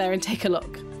head over there and take a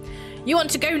look? You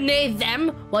want to go near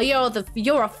them? Well,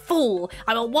 you're a fool.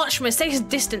 I will watch from a safe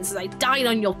distance as I dine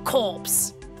on your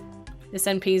corpse. This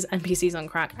NPC's on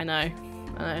crack. I know.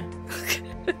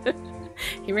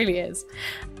 He really is.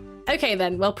 Okay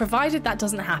then, well, provided that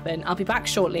doesn't happen, I'll be back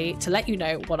shortly to let you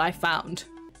know what I found.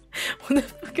 What the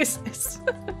fuck is this?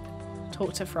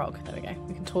 Talk to frog. There we go.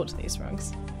 We can talk to these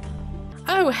frogs.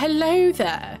 Oh, hello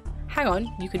there. Hang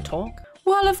on, you can talk?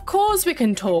 Well, of course we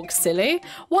can talk, silly.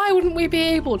 Why wouldn't we be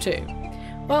able to?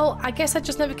 Well, I guess I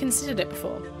just never considered it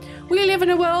before. We live in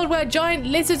a world where giant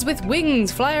lizards with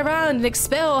wings fly around and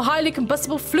expel highly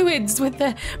combustible fluids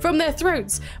from their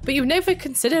throats, but you've never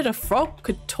considered a frog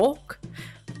could talk?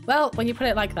 Well, when you put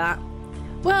it like that.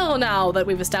 Well, now that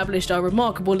we've established our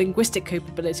remarkable linguistic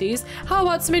capabilities, how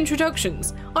about some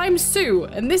introductions? I'm Sue,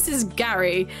 and this is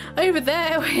Gary. Over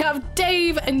there we have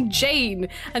Dave and Jane,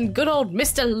 and good old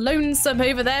Mr. Lonesome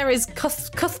over there is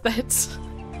Cuthbert.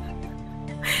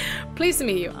 Pleased to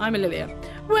meet you, I'm Lilia.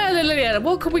 Well, Lilia,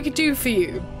 what can we do for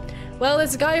you? Well,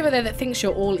 there's a guy over there that thinks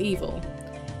you're all evil.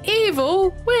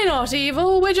 Evil? We're not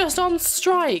evil, we're just on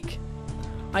strike.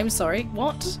 I'm sorry,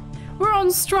 what? We're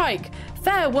on strike.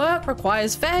 Fair work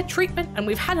requires fair treatment, and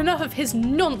we've had enough of his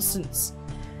nonsense.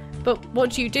 But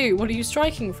what do you do? What are you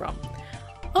striking from?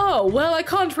 Oh, well, I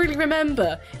can't really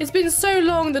remember. It's been so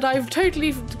long that I've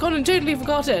totally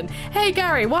forgotten. Hey,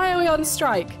 Gary, why are we on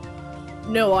strike?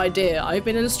 No idea. I've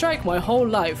been on strike my whole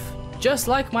life. Just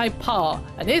like my pa,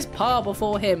 and his pa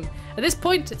before him. At this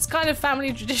point, it's kind of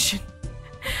family tradition.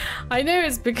 I know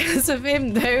it's because of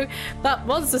him, though. That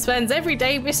monster spends every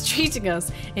day mistreating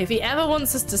us. If he ever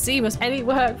wants us to see any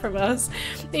work from us,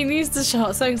 he needs to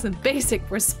start showing some basic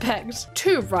respect.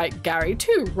 Too right, Gary,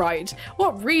 too right.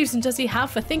 What reason does he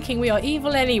have for thinking we are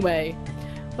evil anyway?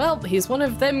 Well, he's one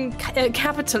of them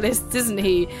capitalists, isn't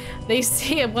he? They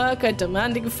see a worker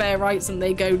demanding fair rights and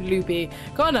they go loopy.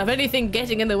 Can't have anything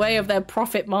getting in the way of their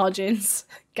profit margins.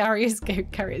 Gary is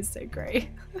so great.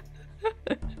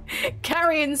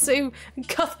 Gary and Sue and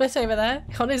Cuthbert over there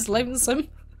on his lonesome.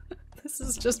 This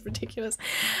is just ridiculous.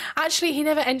 Actually, he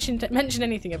never mentioned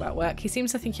anything about work. He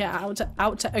seems to think you're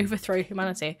out to overthrow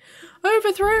humanity.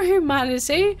 Overthrow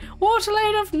humanity? What a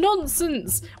load of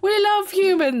nonsense! We love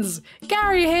humans.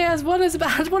 Gary here had one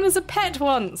as a pet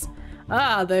once.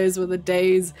 Ah, those were the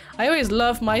days. I always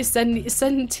loved my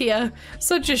Sentia.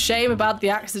 Such a shame about the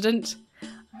accident.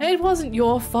 It wasn't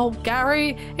your fault,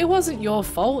 Gary. It wasn't your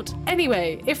fault.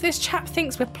 Anyway, if this chap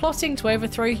thinks we're plotting to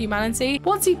overthrow humanity,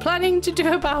 what's he planning to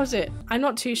do about it? I'm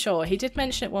not too sure. He did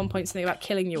mention at one point something about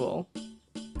killing you all.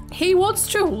 He wants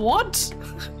to what?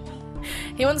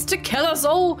 He wants to kill us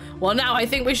all? Well, now I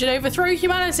think we should overthrow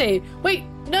humanity. Wait,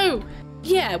 no.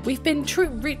 Yeah, we've been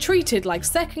treated like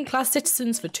second-class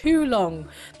citizens for too long.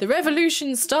 The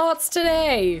revolution starts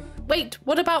today. Wait,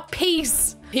 what about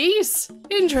peace? Peace?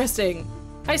 Interesting.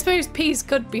 I suppose peace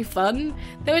could be fun.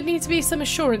 There would need to be some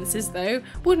assurances though.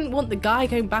 Wouldn't want the guy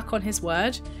going back on his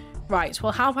word. Right,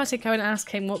 well how about I go and ask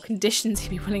him what conditions he'd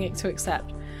be willing to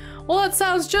accept? Well, that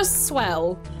sounds just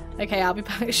swell. Okay, I'll be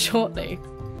back shortly.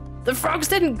 The frogs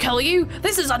didn't kill you!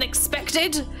 This is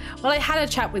unexpected! Well, I had a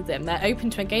chat with them. They're open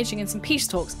to engaging in some peace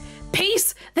talks.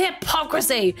 Peace? The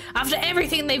hypocrisy! After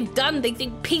everything they've done, they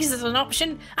think peace is an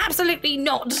option? Absolutely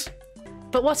not!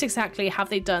 But what exactly have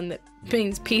they done that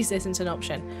means peace isn't an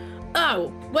option?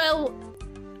 Oh, well,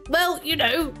 you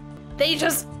know, they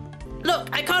just... Look,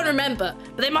 I can't remember,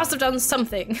 but they must have done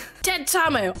something. Dead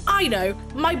Tamo, I know,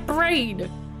 my brain!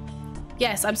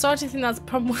 Yes, I'm starting to think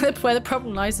that's where the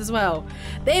problem lies as well.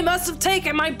 They must have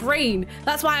taken my brain.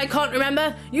 That's why I can't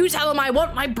remember. You tell them I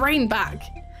want my brain back.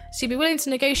 So you'd be willing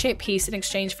to negotiate peace in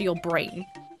exchange for your brain?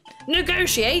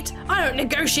 Negotiate? I don't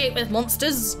negotiate with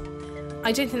monsters.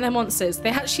 I don't think they're monsters. They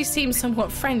actually seem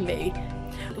somewhat friendly.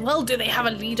 Well, do they have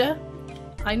a leader?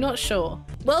 I'm not sure.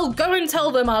 Well, go and tell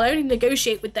them I'll only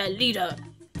negotiate with their leader.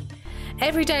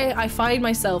 Every day I find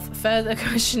myself further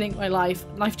questioning my life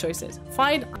choices.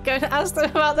 Fine, I'm going to ask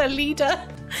them about their leader.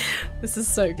 This is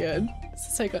so good. This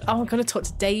is so good. Oh, I'm going to talk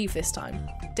to Dave this time.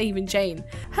 Dave and Jane.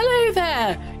 Hello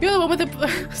there. You're the one with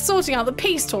the sorting out the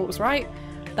peace talks, right?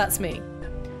 That's me.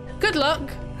 Good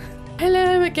luck.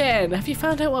 Hello again. Have you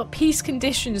found out what peace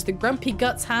conditions the Grumpy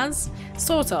Guts has?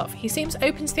 Sort of. He seems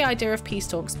open to the idea of peace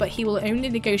talks, but he will only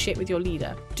negotiate with your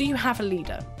leader. Do you have a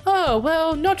leader? Oh,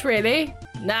 well, not really.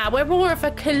 Nah, we're more of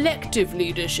a collective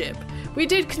leadership. We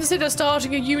did consider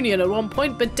starting a union at one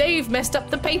point, but Dave messed up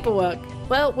the paperwork.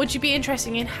 Well, would you be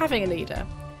interested in having a leader?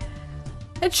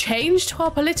 A change to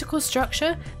our political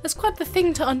structure? That's quite the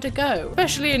thing to undergo,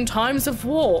 especially in times of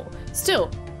war.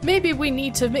 Still, maybe we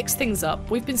need to mix things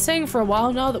up. We've been saying for a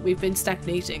while now that we've been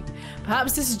stagnating.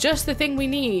 Perhaps this is just the thing we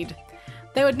need.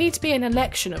 There would need to be an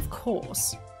election, of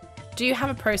course. Do you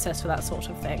have a process for that sort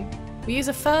of thing? We use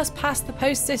a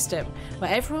first-past-the-post system,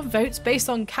 where everyone votes based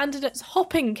on candidates'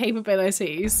 hopping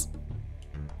capabilities.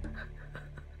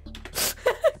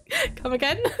 Come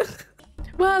again?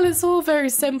 Well, it's all very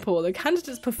simple. The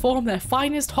candidates perform their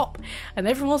finest hop, and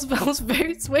everyone else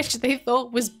votes which they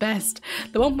thought was best.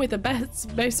 The one with the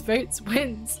most votes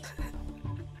wins.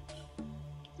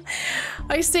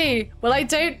 I see. Well, I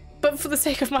don't, but for the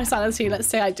sake of my sanity, let's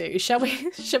say I do. Shall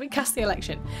we cast the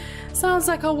election? Sounds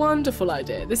like a wonderful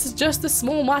idea. This is just a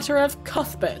small matter of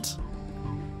Cuthbert.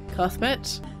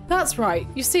 Cuthbert? That's right.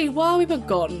 You see, while we were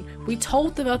gone, we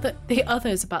told the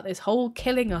others about this whole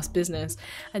killing us business.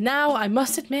 And now, I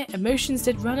must admit, emotions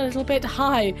did run a little bit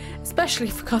high, especially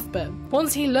for Cuthbert.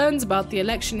 Once he learns about the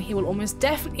election, he will almost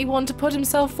definitely want to put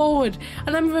himself forward.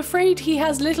 And I'm afraid he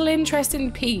has little interest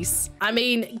in peace. I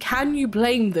mean, can you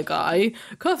blame the guy?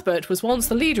 Cuthbert was once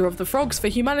the leader of the Frogs for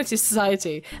Humanity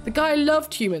Society. The guy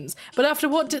loved humans, but after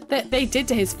what they did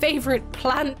to his favourite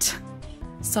plant,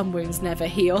 some wounds never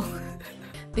heal.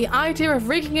 The idea of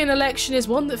rigging an election is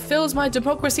one that fills my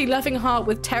democracy-loving heart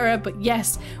with terror, but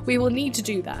yes, we will need to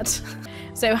do that.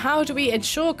 So how do we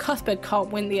ensure Cuthbert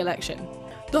can't win the election?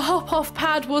 The hop-off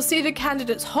pad will see the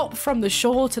candidates hop from the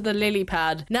shore to the lily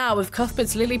pad. Now, if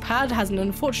Cuthbert's lily pad has an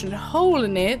unfortunate hole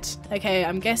in it... Okay,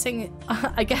 I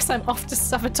guess I'm off to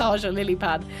sabotage a lily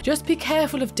pad. Just be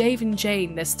careful of Dave and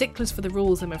Jane. They're sticklers for the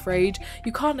rules, I'm afraid.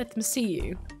 You can't let them see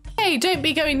you. Hey, don't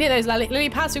be going near those lily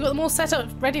pads. We've got them all set up,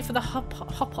 ready for the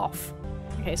hop off.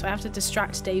 Okay, so I have to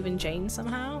distract Dave and Jane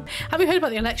somehow. Have you heard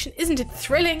about the election? Isn't it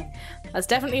thrilling? That's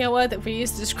definitely a word that we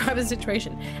use to describe the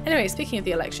situation. Anyway, speaking of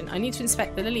the election, I need to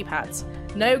inspect the lily pads.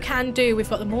 No can do. We've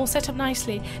got them all set up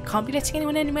nicely. Can't be letting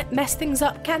anyone in mess things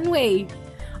up, can we?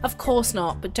 Of course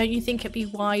not, but don't you think it'd be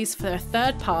wise for a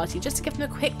third party just to give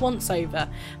them a quick once-over?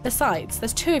 Besides,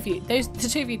 there's two of you. The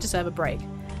two of you deserve a break.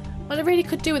 Well, I really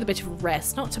could do with a bit of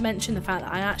rest, not to mention the fact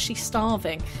that I'm actually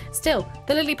starving. Still,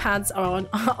 the lily pads are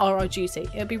our duty.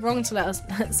 It would be wrong to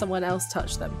let someone else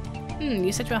touch them.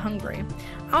 You said you were hungry.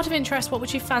 Out of interest, what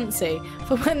would you fancy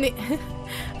for when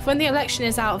the election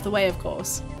is out of the way, of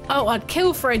course? Oh, I'd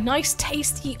kill for a nice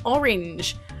tasty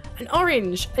orange. An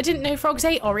orange! I didn't know frogs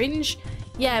ate orange.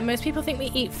 Yeah, most people think we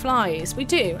eat flies. We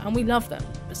do, and we love them.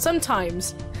 But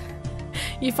sometimes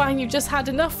You find you've just had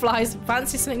enough flies and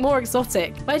fancy something more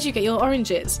exotic. Where'd you get your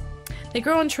oranges? They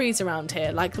grow on trees around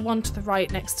here, like the one to the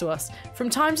right next to us. From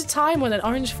time to time, when an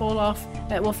orange will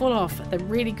fall off. The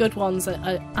really good ones are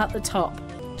at the top.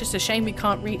 Just a shame we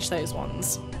can't reach those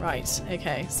ones. Right,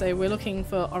 okay, so we're looking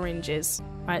for oranges.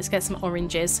 Right, let's get some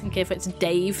oranges and give it to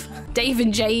Dave. Dave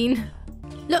and Jane.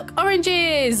 Look,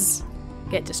 oranges!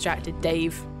 Get distracted,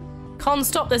 Dave. Can't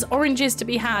stop, there's oranges to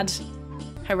be had.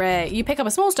 Hooray. You pick up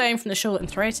a small stone from the shore and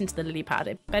throw it into the lily pad.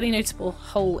 A barely noticeable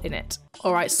hole in it.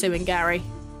 All right, Sue and Gary.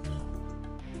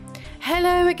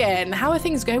 Hello again. How are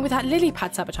things going with that lily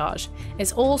pad sabotage?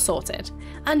 It's all sorted.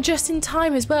 And just in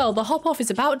time as well. The hop-off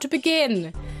is about to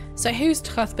begin. So who's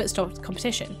Cuthbert's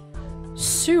competition?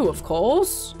 Sue, of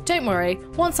course. Don't worry.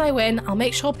 Once I win, I'll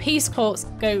make sure peace talks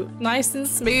go nice and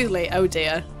smoothly. Oh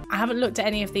dear. I haven't looked at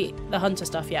any of the hunter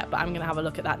stuff yet, but I'm going to have a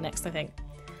look at that next, I think.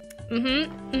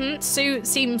 Sue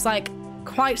seems like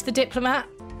quite the diplomat.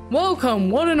 Welcome,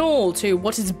 one and all, to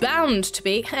what is bound to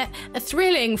be a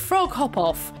thrilling frog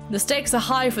hop-off. The stakes are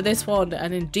high for this one,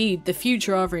 and indeed, the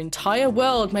future of our entire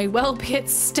world may well be at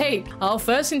stake. Our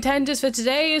first contender for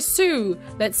today is Sue.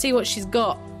 Let's see what she's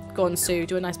got. Go on, Sue,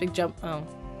 do a nice big jump. Oh.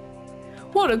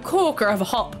 What a corker of a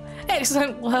hop.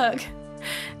 Excellent work.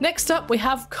 Next up, we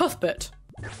have Cuthbert.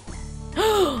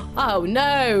 Oh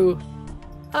no.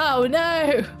 Oh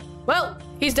no. Well,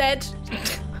 he's dead.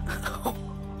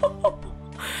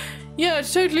 Yeah, it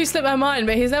totally slipped my mind,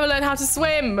 but he's never learned how to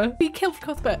swim. We killed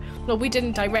Cuthbert. Well, we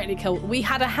didn't directly kill. We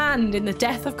had a hand in the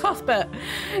death of Cuthbert.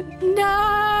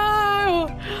 No!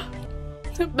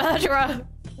 Murderer!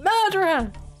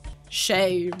 Murderer!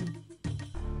 Shame.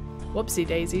 Whoopsie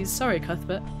daisies. Sorry,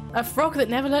 Cuthbert. A frog that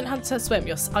never learned how to swim.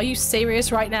 Are you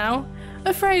serious right now?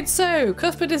 Afraid so.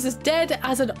 Cuthbert is as dead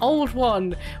as an old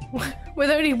one. With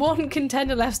only one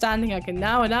contender left standing, I can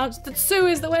now announce that Sue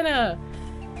is the winner.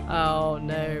 Oh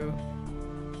no.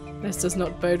 This does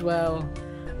not bode well.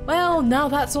 Well, now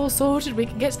that's all sorted, we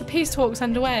can get to the peace talks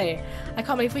underway. I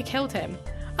can't believe we killed him.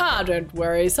 Ah, don't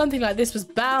worry, something like this was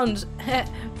bound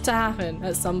to happen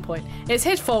at some point. It's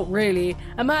his fault, really.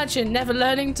 Imagine never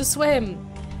learning to swim.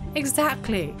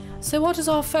 Exactly. So what does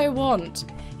our foe want?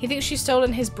 He thinks she's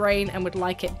stolen his brain and would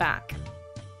like it back.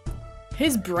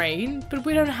 His brain? But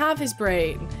we don't have his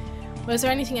brain. Well, is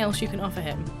there anything else you can offer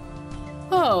him?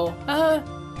 Oh,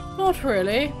 not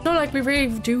really. Not like we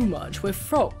really do much. We're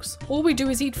frogs. All we do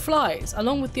is eat flies,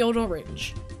 along with the old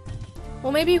orange.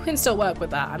 Well, maybe you can still work with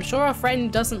that. I'm sure our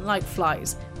friend doesn't like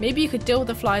flies. Maybe you could deal with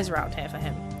the flies around here for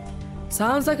him.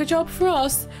 Sounds like a job for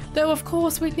us, though of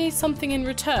course we'd need something in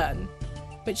return.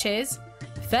 Which is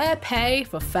fair pay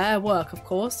for fair work, of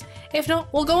course. If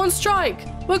not, we'll go on strike.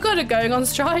 We're good at going on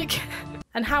strike.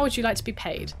 And how would you like to be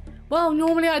paid? Well,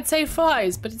 normally I'd say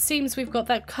flies, but it seems we've got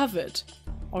that covered.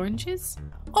 Oranges?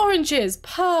 Oranges!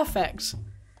 Perfect!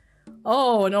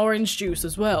 Oh, and orange juice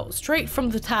as well. Straight from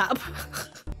the tap.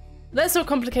 Let's not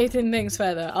complicate things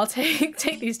further. I'll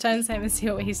take these turns home and see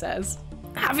what he says.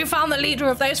 Have you found the leader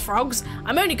of those frogs?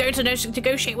 I'm only going to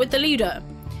negotiate with the leader.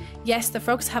 Yes, the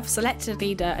frogs have selected a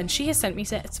leader and she has sent me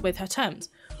sets with her terms.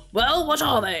 Well, what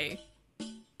are they?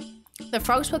 The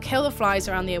frogs will kill the flies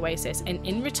around the oasis and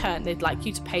in return they'd like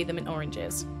you to pay them in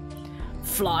oranges.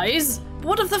 Flies?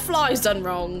 What have the flies done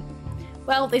wrong?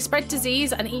 Well, they spread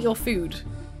disease and eat your food.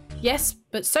 Yes,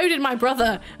 but so did my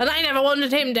brother, and I never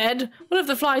wanted him dead. What have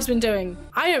the flies been doing?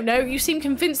 I don't know, you seem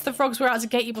convinced the frogs were out to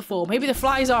get you before. Maybe the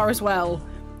flies are as well.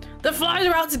 The flies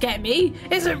are out to get me?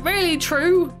 Is it really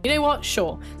true? You know what?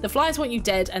 Sure. The flies want you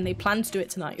dead, and they plan to do it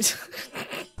tonight.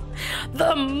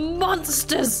 The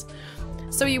monsters!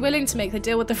 So are you willing to make the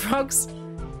deal with the frogs?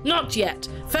 Not yet.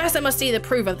 First I must see the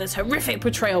proof of this horrific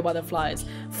betrayal by the flies.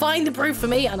 Find the proof for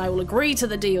me, and I will agree to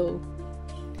the deal.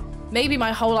 Maybe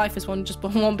my whole life is one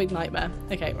big nightmare.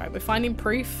 Okay, right, we're finding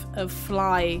proof of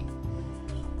fly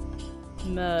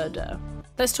murder.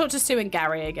 Let's talk to Sue and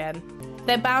Gary again.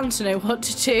 They're bound to know what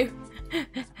to do.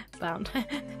 Bound.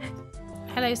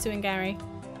 Hello, Sue and Gary.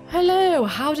 Hello,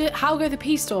 how go the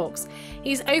peace talks?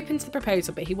 He's open to the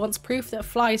proposal, but he wants proof that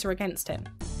flies are against him.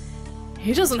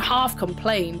 He doesn't half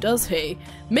complain, does he?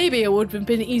 Maybe it would have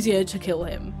been easier to kill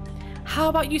him. How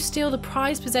about you steal the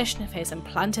prized possession of his and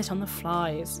plant it on the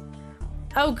flies?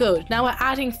 Oh good, now we're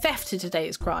adding theft to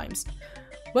today's crimes.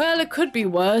 Well, it could be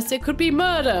worse, it could be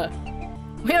murder.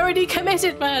 We already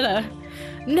committed murder.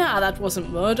 Nah, that wasn't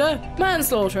murder.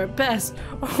 Manslaughter at best.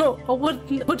 Or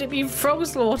would it be frog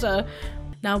slaughter?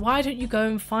 Now why don't you go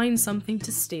and find something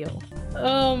to steal?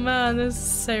 Oh man, this is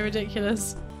so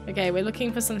ridiculous. Okay, we're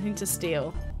looking for something to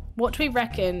steal. What do we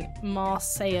reckon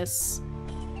Marcellus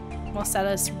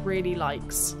really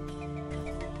likes?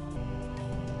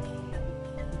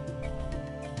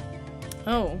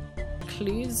 Oh,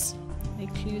 clues? Any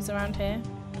clues around here?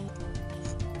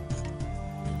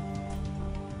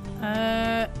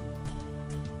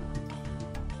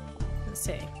 Let's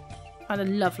see. Found a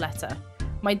love letter.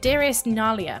 My dearest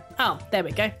Nalia. Oh, there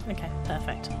we go. Okay,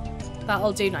 perfect.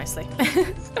 That'll do nicely.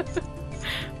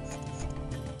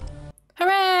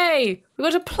 Hooray! We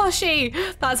got a plushie!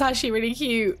 That's actually really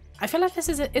cute. I feel like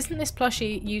isn't this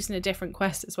plushie used in a different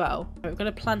quest as well? We've got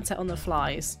to plant it on the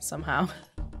flies somehow.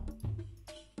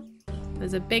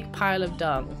 There's a big pile of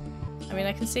dung. I mean,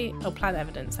 I can see... Oh, plant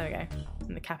evidence. There we go.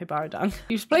 And the capybara dung.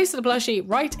 You've placed the plushie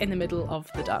right in the middle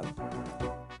of the dung.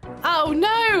 Oh,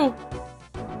 no!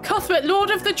 Cuthbert, Lord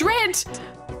of the Dread!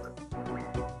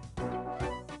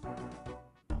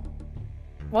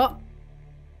 What?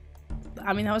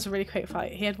 I mean, that was a really quick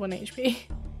fight. He had 1 HP.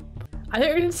 I don't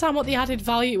really understand what the added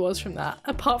value was from that,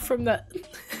 apart from that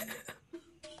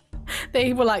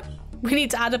they were like, we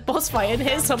need to add a boss fight in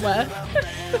here somewhere.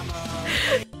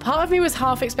 Part of me was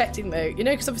half expecting though, you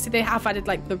know, because obviously they have added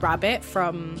like the rabbit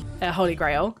from Holy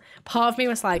Grail. Part of me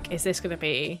was like, is this going to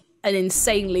be an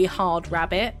insanely hard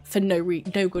rabbit for no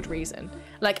good reason?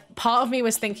 Like, part of me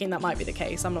was thinking that might be the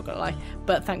case, I'm not gonna lie,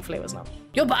 but thankfully it was not.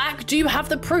 You're back! Do you have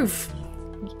the proof?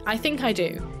 I think I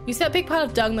do. You see that big pile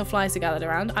of dung the flies are gathered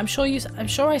around? I'm sure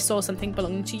I saw something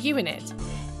belonging to you in it.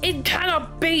 It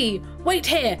cannot be! Wait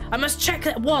here, I must check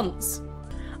at once.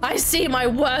 I see my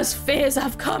worst fears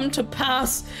have come to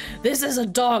pass. This is a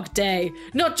dark day,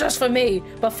 not just for me,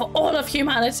 but for all of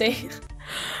humanity.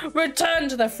 Return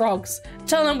to the frogs.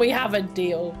 Tell them we have a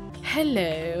deal.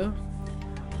 Hello.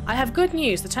 I have good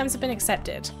news. The terms have been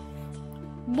accepted.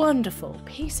 Wonderful.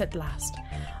 Peace at last.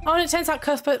 Oh, and it turns out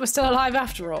Cuthbert was still alive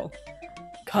after all.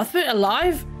 Cuthbert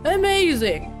alive?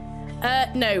 Amazing.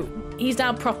 No, he's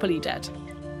now properly dead.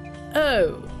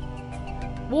 Oh.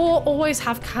 War always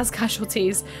has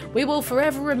casualties. We will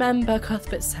forever remember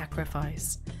Cuthbert's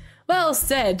sacrifice. Well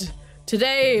said.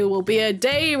 Today will be a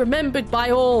day remembered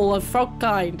by all of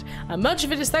frogkind, and much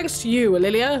of it is thanks to you,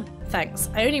 Lilia. Thanks.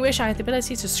 I only wish I had the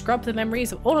ability to scrub the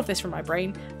memories of all of this from my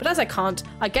brain, but as I can't,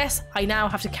 I guess I now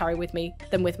have to carry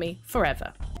them with me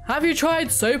forever. Have you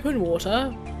tried soap and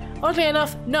water? Oddly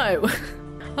enough, no.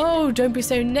 Oh, don't be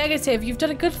so negative. You've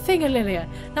done a good thing, Lilia.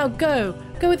 Now go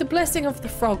with the blessing of the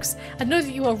frogs, and know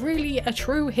that you are really a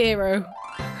true hero.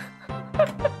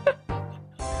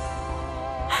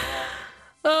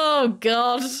 Oh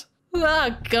god.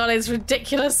 Oh god, it's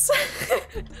ridiculous.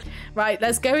 Right,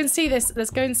 let's go and see this.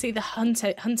 Let's go and see the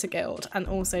Hunter Guild and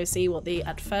also see what the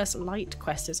At First Light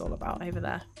quest is all about over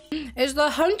there. It's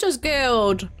the Hunters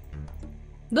Guild.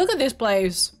 Look at this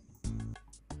place.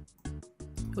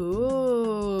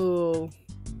 Ooh.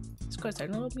 It's got its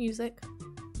own little music.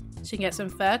 So you can get some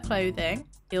fur clothing.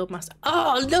 Guildmaster.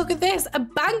 Oh, look at this. A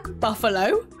bank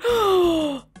buffalo.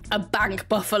 A bank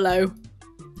buffalo.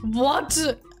 What?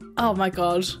 Oh my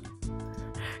god.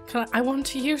 I want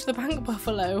to use the bank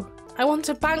buffalo. I want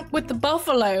to bank with the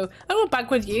buffalo. I don't want to bank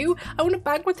with you. I want to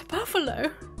bank with the buffalo.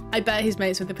 I bet he's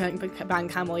mates with the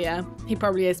bank camel, yeah. He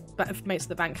probably is mates with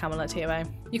the bank camel at TOA.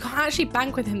 You can't actually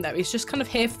bank with him though. He's just kind of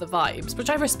here for the vibes, which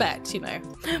I respect, you know.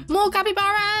 More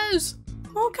capybaras!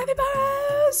 More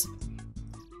capybaras!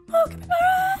 More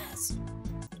capybaras!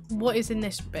 What is in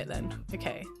this bit then?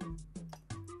 Okay.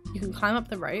 You can climb up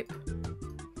the rope.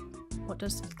 What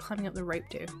does climbing up the rope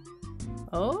do?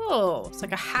 Oh, it's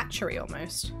like a hatchery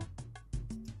almost.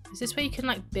 Is this where you can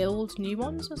like build new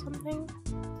ones or something?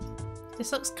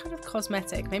 This looks kind of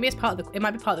cosmetic. Maybe it's part of the, it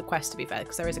might be part of the quest to be fair,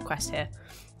 because there is a quest here.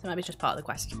 So it might be just part of the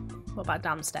quest. What about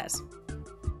downstairs?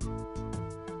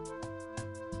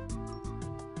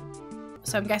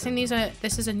 So I'm guessing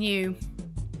this is a new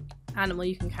animal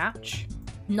you can catch.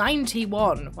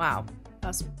 91, wow.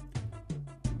 That's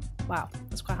quite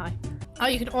high. Oh,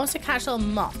 you can also catch little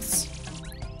moths.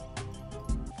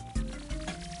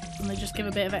 And they just give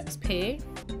a bit of XP.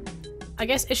 I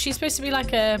guess, is she supposed to be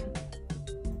like a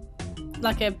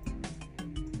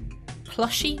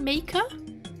plushie maker?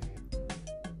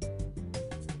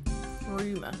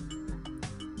 Rumour.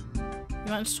 You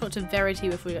might just talk to Verity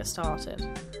before we get started.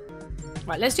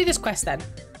 Right, let's do this quest then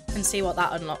and see what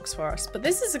that unlocks for us. But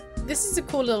this is a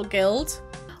cool little guild.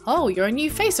 Oh, you're a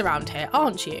new face around here,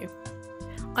 aren't you?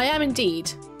 I am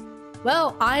indeed.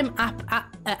 Well, I'm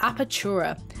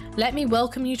Apertura. Let me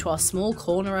welcome you to our small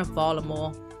corner of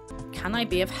Varlamore. Can I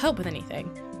be of help with anything?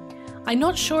 I'm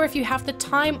not sure if you have the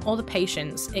time or the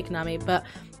patience, Ignami, but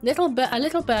a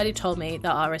little birdie told me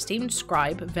that our esteemed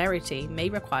scribe, Verity, may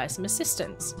require some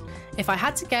assistance. If I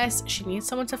had to guess, she needs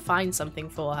someone to find something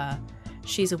for her.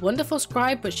 She's a wonderful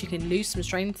scribe, but she can lose some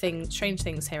strange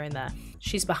things here and there.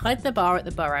 She's behind the bar at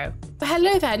the Burrow. But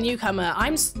hello there, newcomer.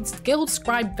 I'm Guild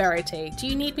Scribe Verity. Do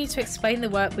you need me to explain the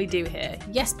work we do here?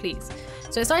 Yes, please.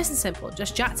 So it's nice and simple.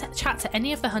 Just chat to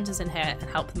any of the hunters in here and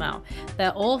help them out.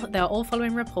 They're all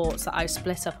following reports that I've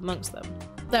split up amongst them.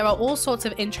 There are all sorts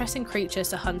of interesting creatures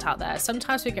to hunt out there.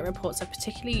 Sometimes we get reports of a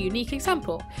particularly unique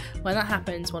example. When that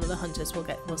happens, one of the hunters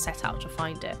will set out to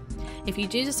find it. If you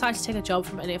do decide to take a job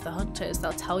from any of the hunters,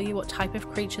 they'll tell you what type of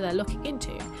creature they're looking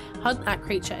into. Hunt that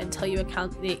creature until you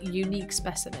encounter the unique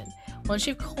specimen. Once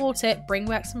you've caught it, bring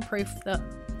back some proof that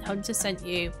hunter sent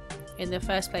you in the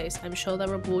first place. I'm sure they'll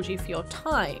reward you for your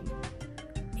time.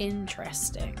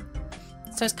 Interesting.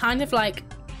 So it's kind of like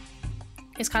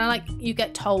you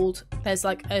get told there's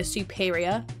like a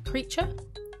superior creature,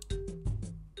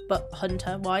 but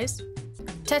hunter wise.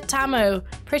 Tetamo,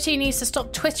 Pretty needs to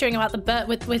stop twittering about the bird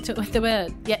with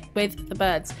the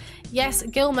birds. Yes,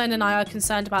 Gilman and I are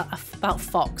concerned about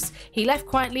Fox. He left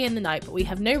quietly in the night, but we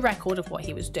have no record of what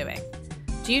he was doing.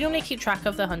 Do you normally keep track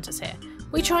of the hunters here?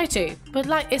 We try to, but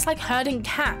it's like herding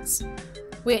cats.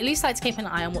 We at least like to keep an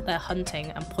eye on what they're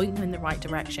hunting and point them in the right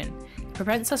direction. It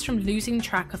prevents us from losing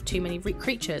track of too many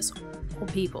creatures or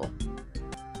people.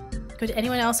 Could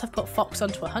anyone else have put Fox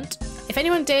onto a hunt? If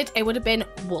anyone did, it would have been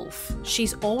Wolf.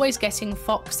 She's always getting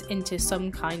Fox into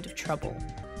some kind of trouble.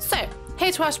 So,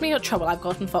 here to ask me what trouble I've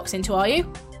gotten Fox into, are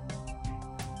you?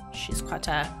 She's quite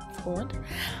forward.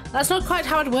 That's not quite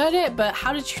how I'd word it, but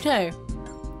how did you know?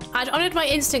 I've honed my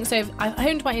instincts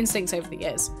over the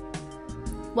years.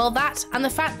 Well, that and the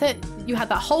fact that you had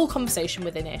that whole conversation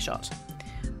within earshot.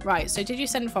 Right, so did you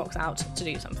send Fox out to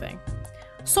do something?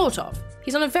 Sort of.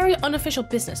 He's on a very unofficial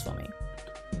business for me.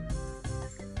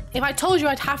 If I told you,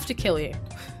 I'd have to kill you.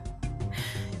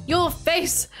 Your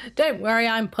face! Don't worry,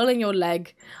 I'm pulling your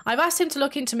leg. I've asked him to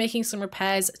look into making some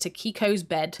repairs to Kiko's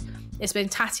bed. It's been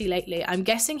tatty lately. I'm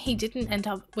guessing he didn't end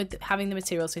up with having the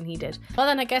materials when he did. Well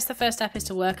then, I guess the first step is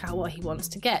to work out what he wants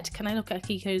to get. Can I look at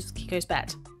Kiko's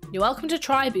bed? You're welcome to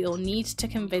try, but you'll need to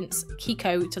convince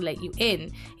Kiko to let you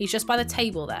in. He's just by the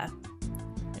table there.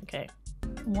 Okay.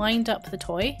 Wind up the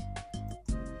toy.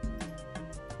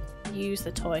 Use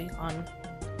the toy on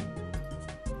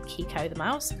Kiko the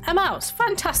mouse. A mouse!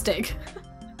 Fantastic!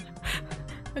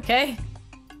 Okay.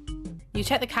 You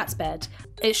check the cat's bed.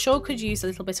 It sure could use a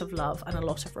little bit of love and a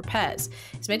lot of repairs.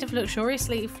 It's made of luxurious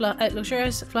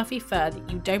fluffy fur that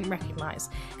you don't recognise.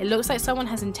 It looks like someone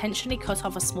has intentionally cut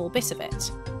off a small bit of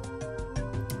it.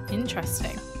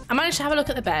 Interesting. I managed to have a look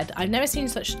at the bed. I've never seen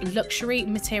such luxury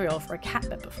material for a cat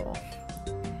bed before.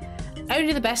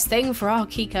 Only the best thing for our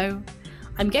Kiko.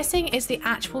 I'm guessing it's the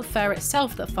actual fur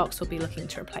itself that Fox will be looking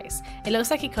to replace. It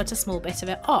looks like he cut a small bit of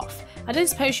it off. I don't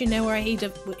suppose you know where he'd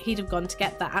have gone to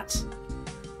get that.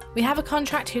 We have a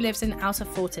contract who lives in Outer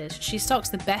Fortage. She stocks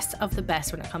the best of the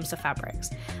best when it comes to fabrics.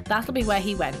 That'll be where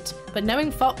he went. But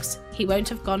knowing Fox, he won't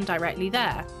have gone directly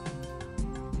there.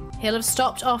 He'll have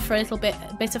stopped off for a little bit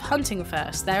of hunting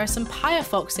first. There are some pyre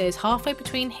foxes halfway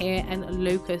between here and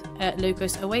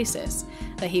Locust Oasis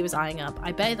that he was eyeing up.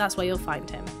 I bet that's where you'll find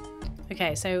him.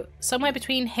 Okay, so somewhere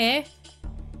between here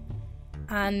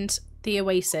and the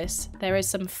Oasis, there is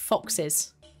some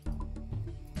foxes.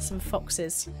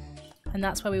 And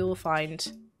that's where we will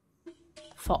find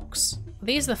Fox.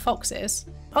 These are the foxes.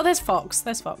 Oh, there's Fox.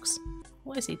 There's Fox.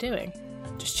 What is he doing?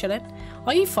 Just chilling.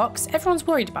 Are you Fox? Everyone's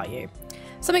worried about you.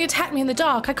 Something attacked me in the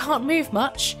dark. I can't move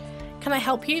much. Can I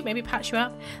help you? Maybe patch you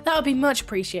up? That would be much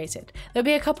appreciated. There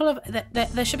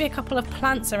should be a couple of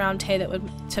plants around here that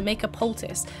would to make a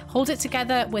poultice. Hold it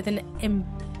together with an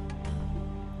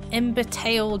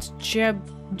ember-tailed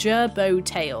gerbo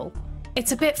tail.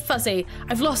 It's a bit fuzzy.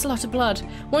 I've lost a lot of blood.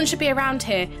 One should be around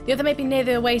here. The other may be near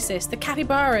the Oasis. The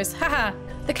capybaras. Haha.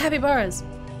 The capybaras.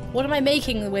 What am I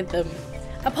making with them?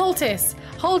 A poultice.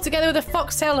 Hold together with a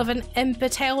foxtail of an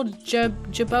ember-tailed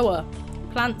jerboa.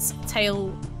 Plant's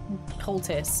tail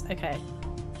poultice. Okay.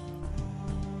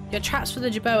 Your traps for the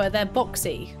jerboa, they're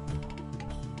boxy.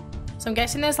 So I'm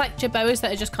guessing there's like jerboas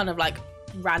that are just kind of like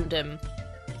random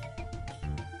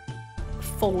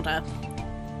fauna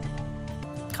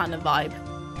kind of vibe.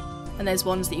 And there's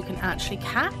ones that you can actually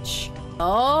catch.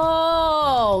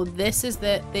 Oh, these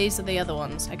are the other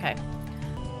ones. Okay.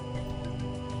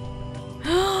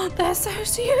 They're so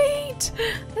sweet.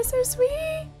 They're so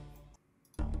sweet.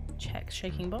 Check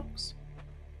shaking box.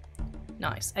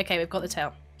 Nice. Okay, we've got the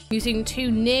tail. Using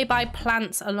 2 nearby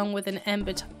plants along with an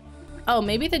ember. Oh,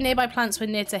 maybe the nearby plants were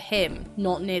near to him,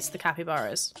 not near to the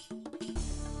capybaras.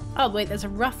 Oh wait, there's a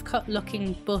rough cut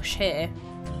looking bush here.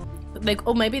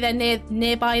 Or maybe they're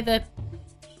nearby the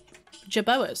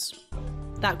jerboas.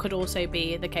 That could also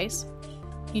be the case.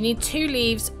 You need 2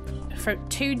 leaves for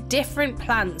 2 different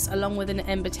plants along with an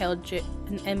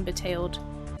ember-tailed,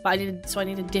 so I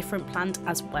need a different plant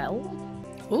as well.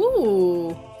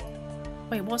 Ooh.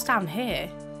 Wait, what's down here?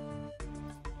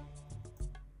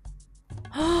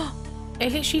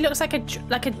 It literally looks like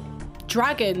a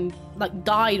dragon like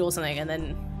died or something, and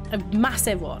then a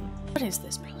massive one. What is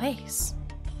this place?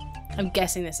 I'm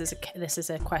guessing this is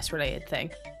a quest related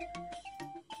thing.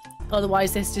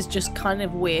 Otherwise this is just kind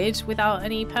of weird without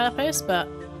any purpose, but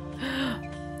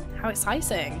how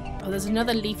exciting. Oh, there's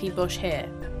another leafy bush here.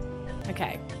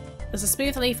 Okay. There's a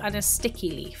smooth leaf and a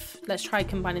sticky leaf. Let's try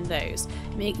combining those.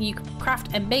 You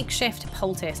craft a makeshift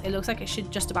poultice. It looks like it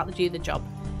should just about do the job.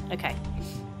 Okay.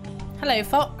 Hello,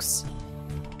 Fox.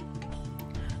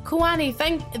 Kuani,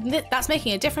 that's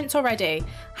making a difference already.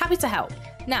 Happy to help.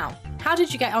 Now, how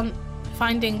did you get on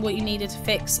finding what you needed to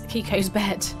fix Kiko's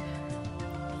bed?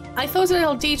 I thought a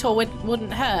little detour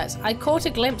wouldn't hurt. I caught a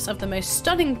glimpse of the most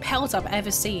stunning pelt I've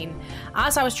ever seen.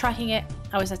 As I was tracking it,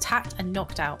 I was attacked and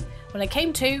knocked out. When I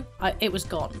came to, it was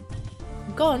gone.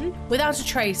 Gone without a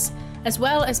trace, as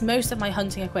well as most of my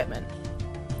hunting equipment.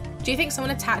 Do you think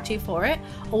someone attacked you for it,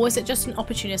 or was it just an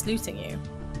opportunist looting you?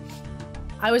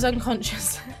 I was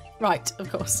unconscious. Right, of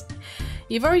course.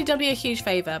 You've already done me a huge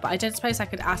favour, but I don't suppose I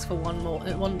could ask for one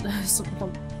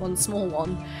small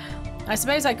one. I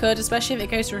suppose I could, especially if it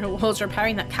goes towards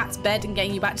repairing that cat's bed and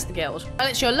getting you back to the guild. Well,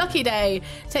 it's your lucky day.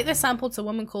 Take this sample to a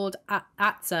woman called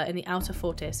Atza in the Outer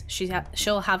Fortress.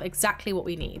 She'll have exactly what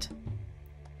we need.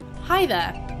 Hi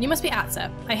there. You must be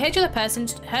Atza. I heard you're the person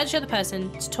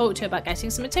to talk to about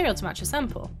getting some material to match your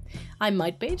sample. I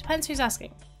might be. Depends who's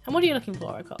asking. And what are you looking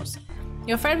for, of course?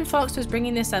 Your friend Fox was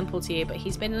bringing this sample to you, but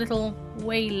he's been a little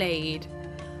waylaid.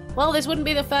 Well, this wouldn't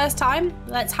be the first time.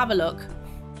 Let's have a look.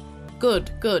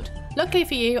 Good, good. Luckily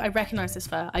for you, I recognise this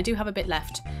fur. I do have a bit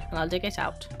left, and I'll dig it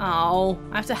out. Oh,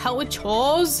 I have to help with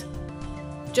chores?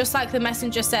 Just like the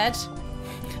messenger said.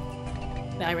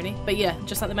 The irony. But yeah,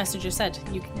 just like the messenger said,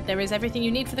 there is everything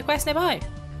you need for the quest nearby.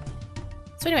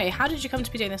 So anyway, how did you come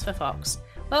to be doing this for Fox?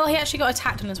 Well, he actually got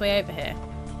attacked on his way over here.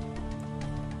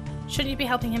 Shouldn't you be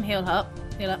helping him heal up?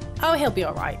 Oh, he'll be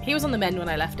alright. He was on the mend when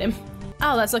I left him.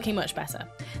 Oh, that's looking much better.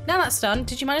 Now that's done,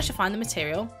 did you manage to find the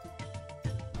material?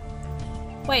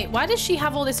 Wait, why does she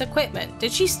have all this equipment?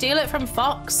 Did she steal it from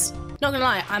Fox? Not gonna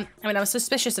lie, I was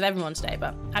suspicious of everyone today,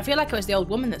 but I feel like it was the old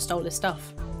woman that stole this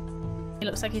stuff. It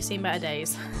looks like he's seen better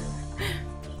days.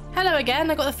 Hello again,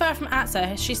 I got the fur from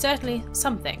Atza. She's certainly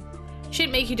something. She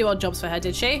didn't make you do odd jobs for her,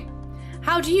 did she?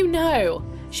 How do you know?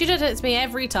 She does it to me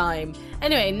every time.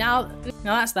 Anyway, now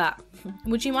that's that.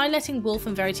 Would you mind letting Wolf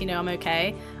and Verity know I'm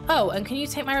okay? Oh, and can you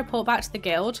take my report back to the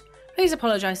guild? Please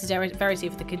apologise to Verity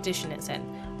for the condition it's in.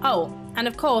 Oh, and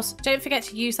of course, don't forget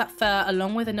to use that fur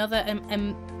along with another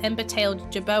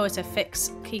ember-tailed jerboa to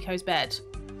fix Kiko's bed.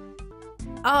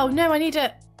 Oh no, I need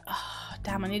a... Oh,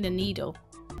 damn, I need a needle.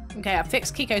 Okay, I've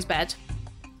fixed Kiko's bed,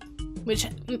 which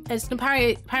is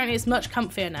apparently is much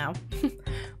comfier now.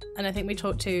 And I think we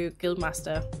talked to the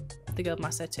Guildmaster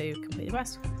to complete the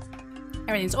quest.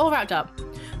 Everything's all wrapped up.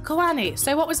 Koani,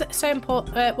 so what was so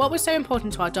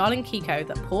important to our darling Kiko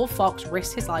that poor Fox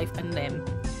risked his life and limb?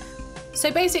 So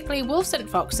basically, Wolf sent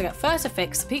Fox to get fur to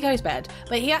fix Kiko's bed,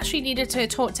 but he actually needed to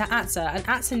talk to Atza, and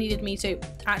Atza needed me to...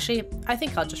 Actually, I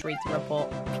think I'll just read the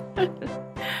report.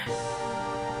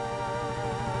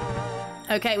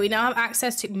 Okay, we now have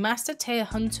access to Master Tier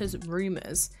Hunter's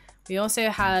Rumours. We also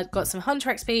got some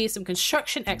Hunter XP, some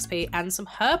Construction XP, and some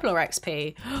Herblore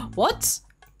XP. What?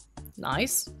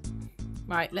 Nice.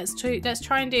 Right, let's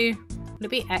try and do... Would it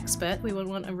be Expert we would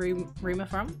want a rumour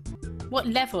from? What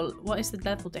is the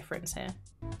level difference here?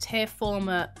 Tier 4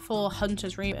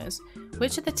 Hunter's Rumours.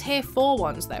 Which are the Tier 4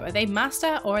 ones though? Are they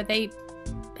Master or are they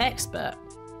Expert?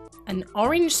 An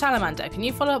orange salamander. Can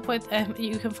you follow up with...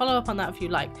 you can follow up on that if you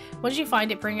like. Once you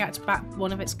find it, bring out back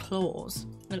one of its claws.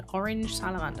 An orange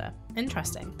salamander.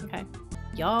 Interesting. Okay.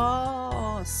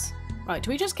 Yas. Right, do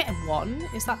we just get one?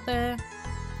 Is that the...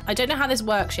 I don't know how this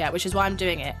works yet, which is why I'm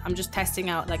doing it. I'm just testing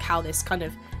out like how this kind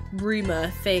of rumour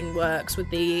thing works with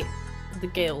the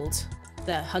guild,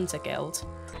 the Hunter Guild.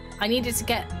 I needed to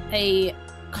get a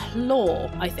claw,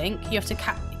 I think. You have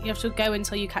to go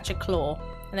until you catch a claw.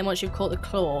 And then once you've caught the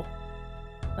claw,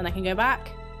 then I can go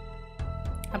back,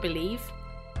 I believe.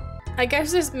 I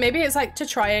guess maybe it's like to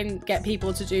try and get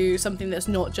people to do something that's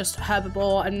not just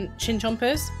herbivore and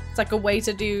chinchompers. It's like a way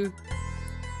to do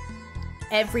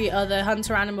every other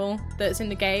hunter animal that's in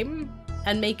the game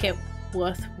and make it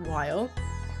worthwhile.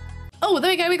 Oh,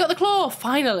 there we go, we got the claw,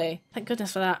 finally. Thank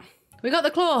goodness for that. We got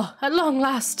the claw, at long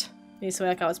last. Needs to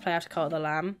work out how to play After Call of the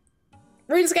Lamb.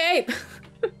 RuneScape!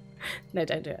 No,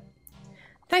 don't do it.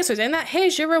 Thanks for doing that.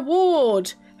 Here's your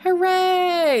reward.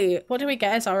 Hooray! What do we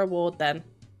get as our reward then?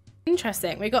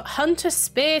 Interesting. We got hunter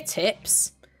spear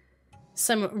tips,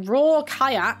 some raw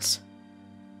kayat,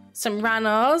 some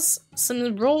ranars,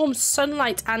 some raw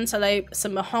sunlight antelope,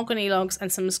 some mahogany logs, and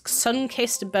some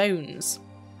sun-kissed bones.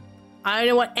 I don't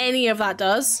know what any of that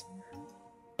does,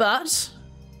 but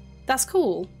that's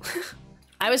cool.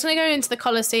 I was gonna go into the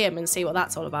Colosseum and see what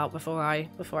that's all about before I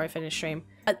finish stream.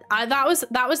 That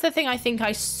was the thing I think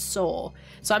I saw.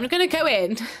 So I'm gonna go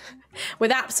in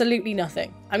with absolutely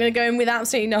nothing. I'm gonna go in with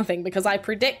absolutely nothing because I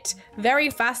predict very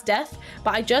fast death,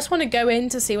 but I just want to go in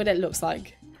to see what it looks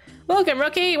like. Welcome,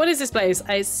 rookie. What is this place?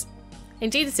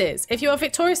 Indeed it is. If you are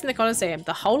victorious in the Colosseum,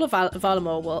 the whole of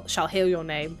Varlamore shall heal your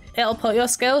name. It'll put your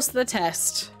skills to the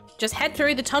test. Just head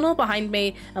through the tunnel behind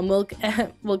me and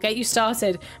we'll get you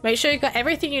started. Make sure you've got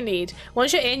everything you need.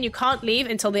 Once you're in, you can't leave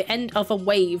until the end of a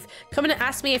wave. Come in and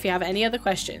ask me if you have any other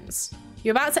questions.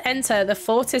 You're about to enter the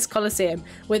Fortis Colosseum.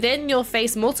 Within, you'll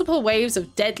face multiple waves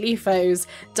of deadly foes.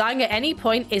 Dying at any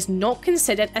point is not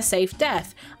considered a safe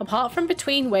death. Apart from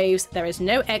between waves, there is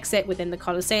no exit within the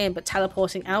Colosseum, but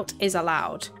teleporting out is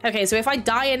allowed. Okay, so if I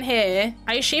die in here,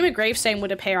 I assume a gravestone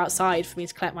would appear outside for me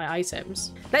to collect my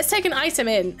items. Let's take an item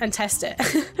in and test it.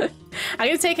 I'm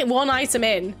going to take one item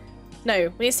in.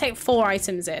 No, we need to take 4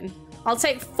 items in. I'll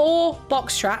take 4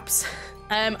 box traps.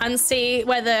 And see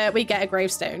whether we get a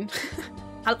gravestone.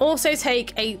 I'll also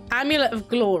take an amulet of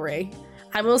glory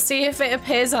and we'll see if it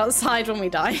appears outside when we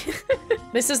die.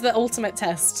 This is the ultimate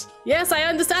test. Yes, I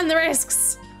understand the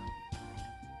risks.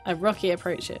 A rookie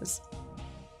approaches.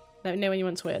 Let me know when you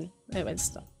want to win. It went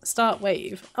start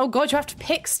wave. Oh god, you have to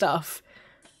pick stuff.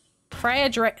 Prayer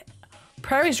is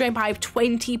drained by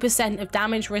 20% of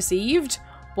damage received.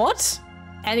 What?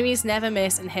 Enemies never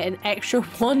miss and hit an extra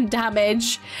 1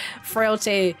 damage.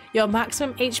 Frailty. Your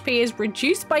maximum HP is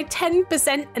reduced by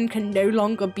 10% and can no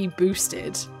longer be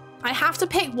boosted. I have to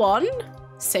pick one?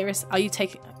 Serious? Are you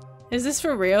taking... Is this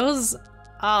for reals?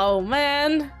 Oh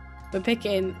man. We're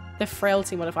picking the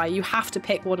frailty modifier. You have to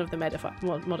pick one of the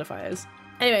modifiers.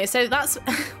 Anyway, so that's...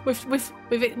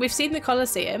 we've seen the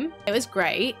Colosseum. It was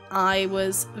great. I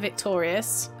was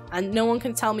victorious. And no one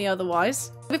can tell me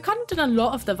otherwise. We've kind of done a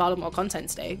lot of the Varlamore content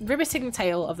today. Riveting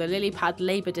tale of the lily pad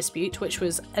labour dispute, which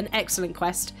was an excellent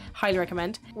quest. Highly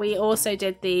recommend. We also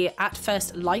did the At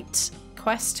First Light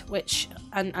quest, which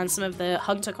and some of the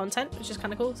hunter content, which is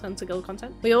kind of cool. Hunter guild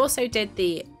content. We also did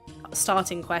the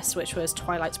starting quest, which was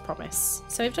Twilight's Promise.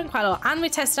 So we've done quite a lot, and we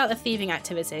tested out the thieving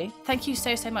activity. Thank you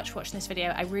so much for watching this video.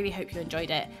 I really hope you enjoyed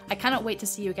it. I cannot wait to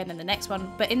see you again in the next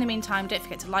one, but in the meantime, don't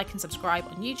forget to like and subscribe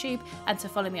on YouTube and to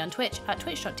follow me on Twitch at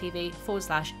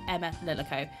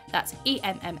twitch.tv/emmalilico. That's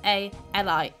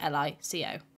EMMALILICO.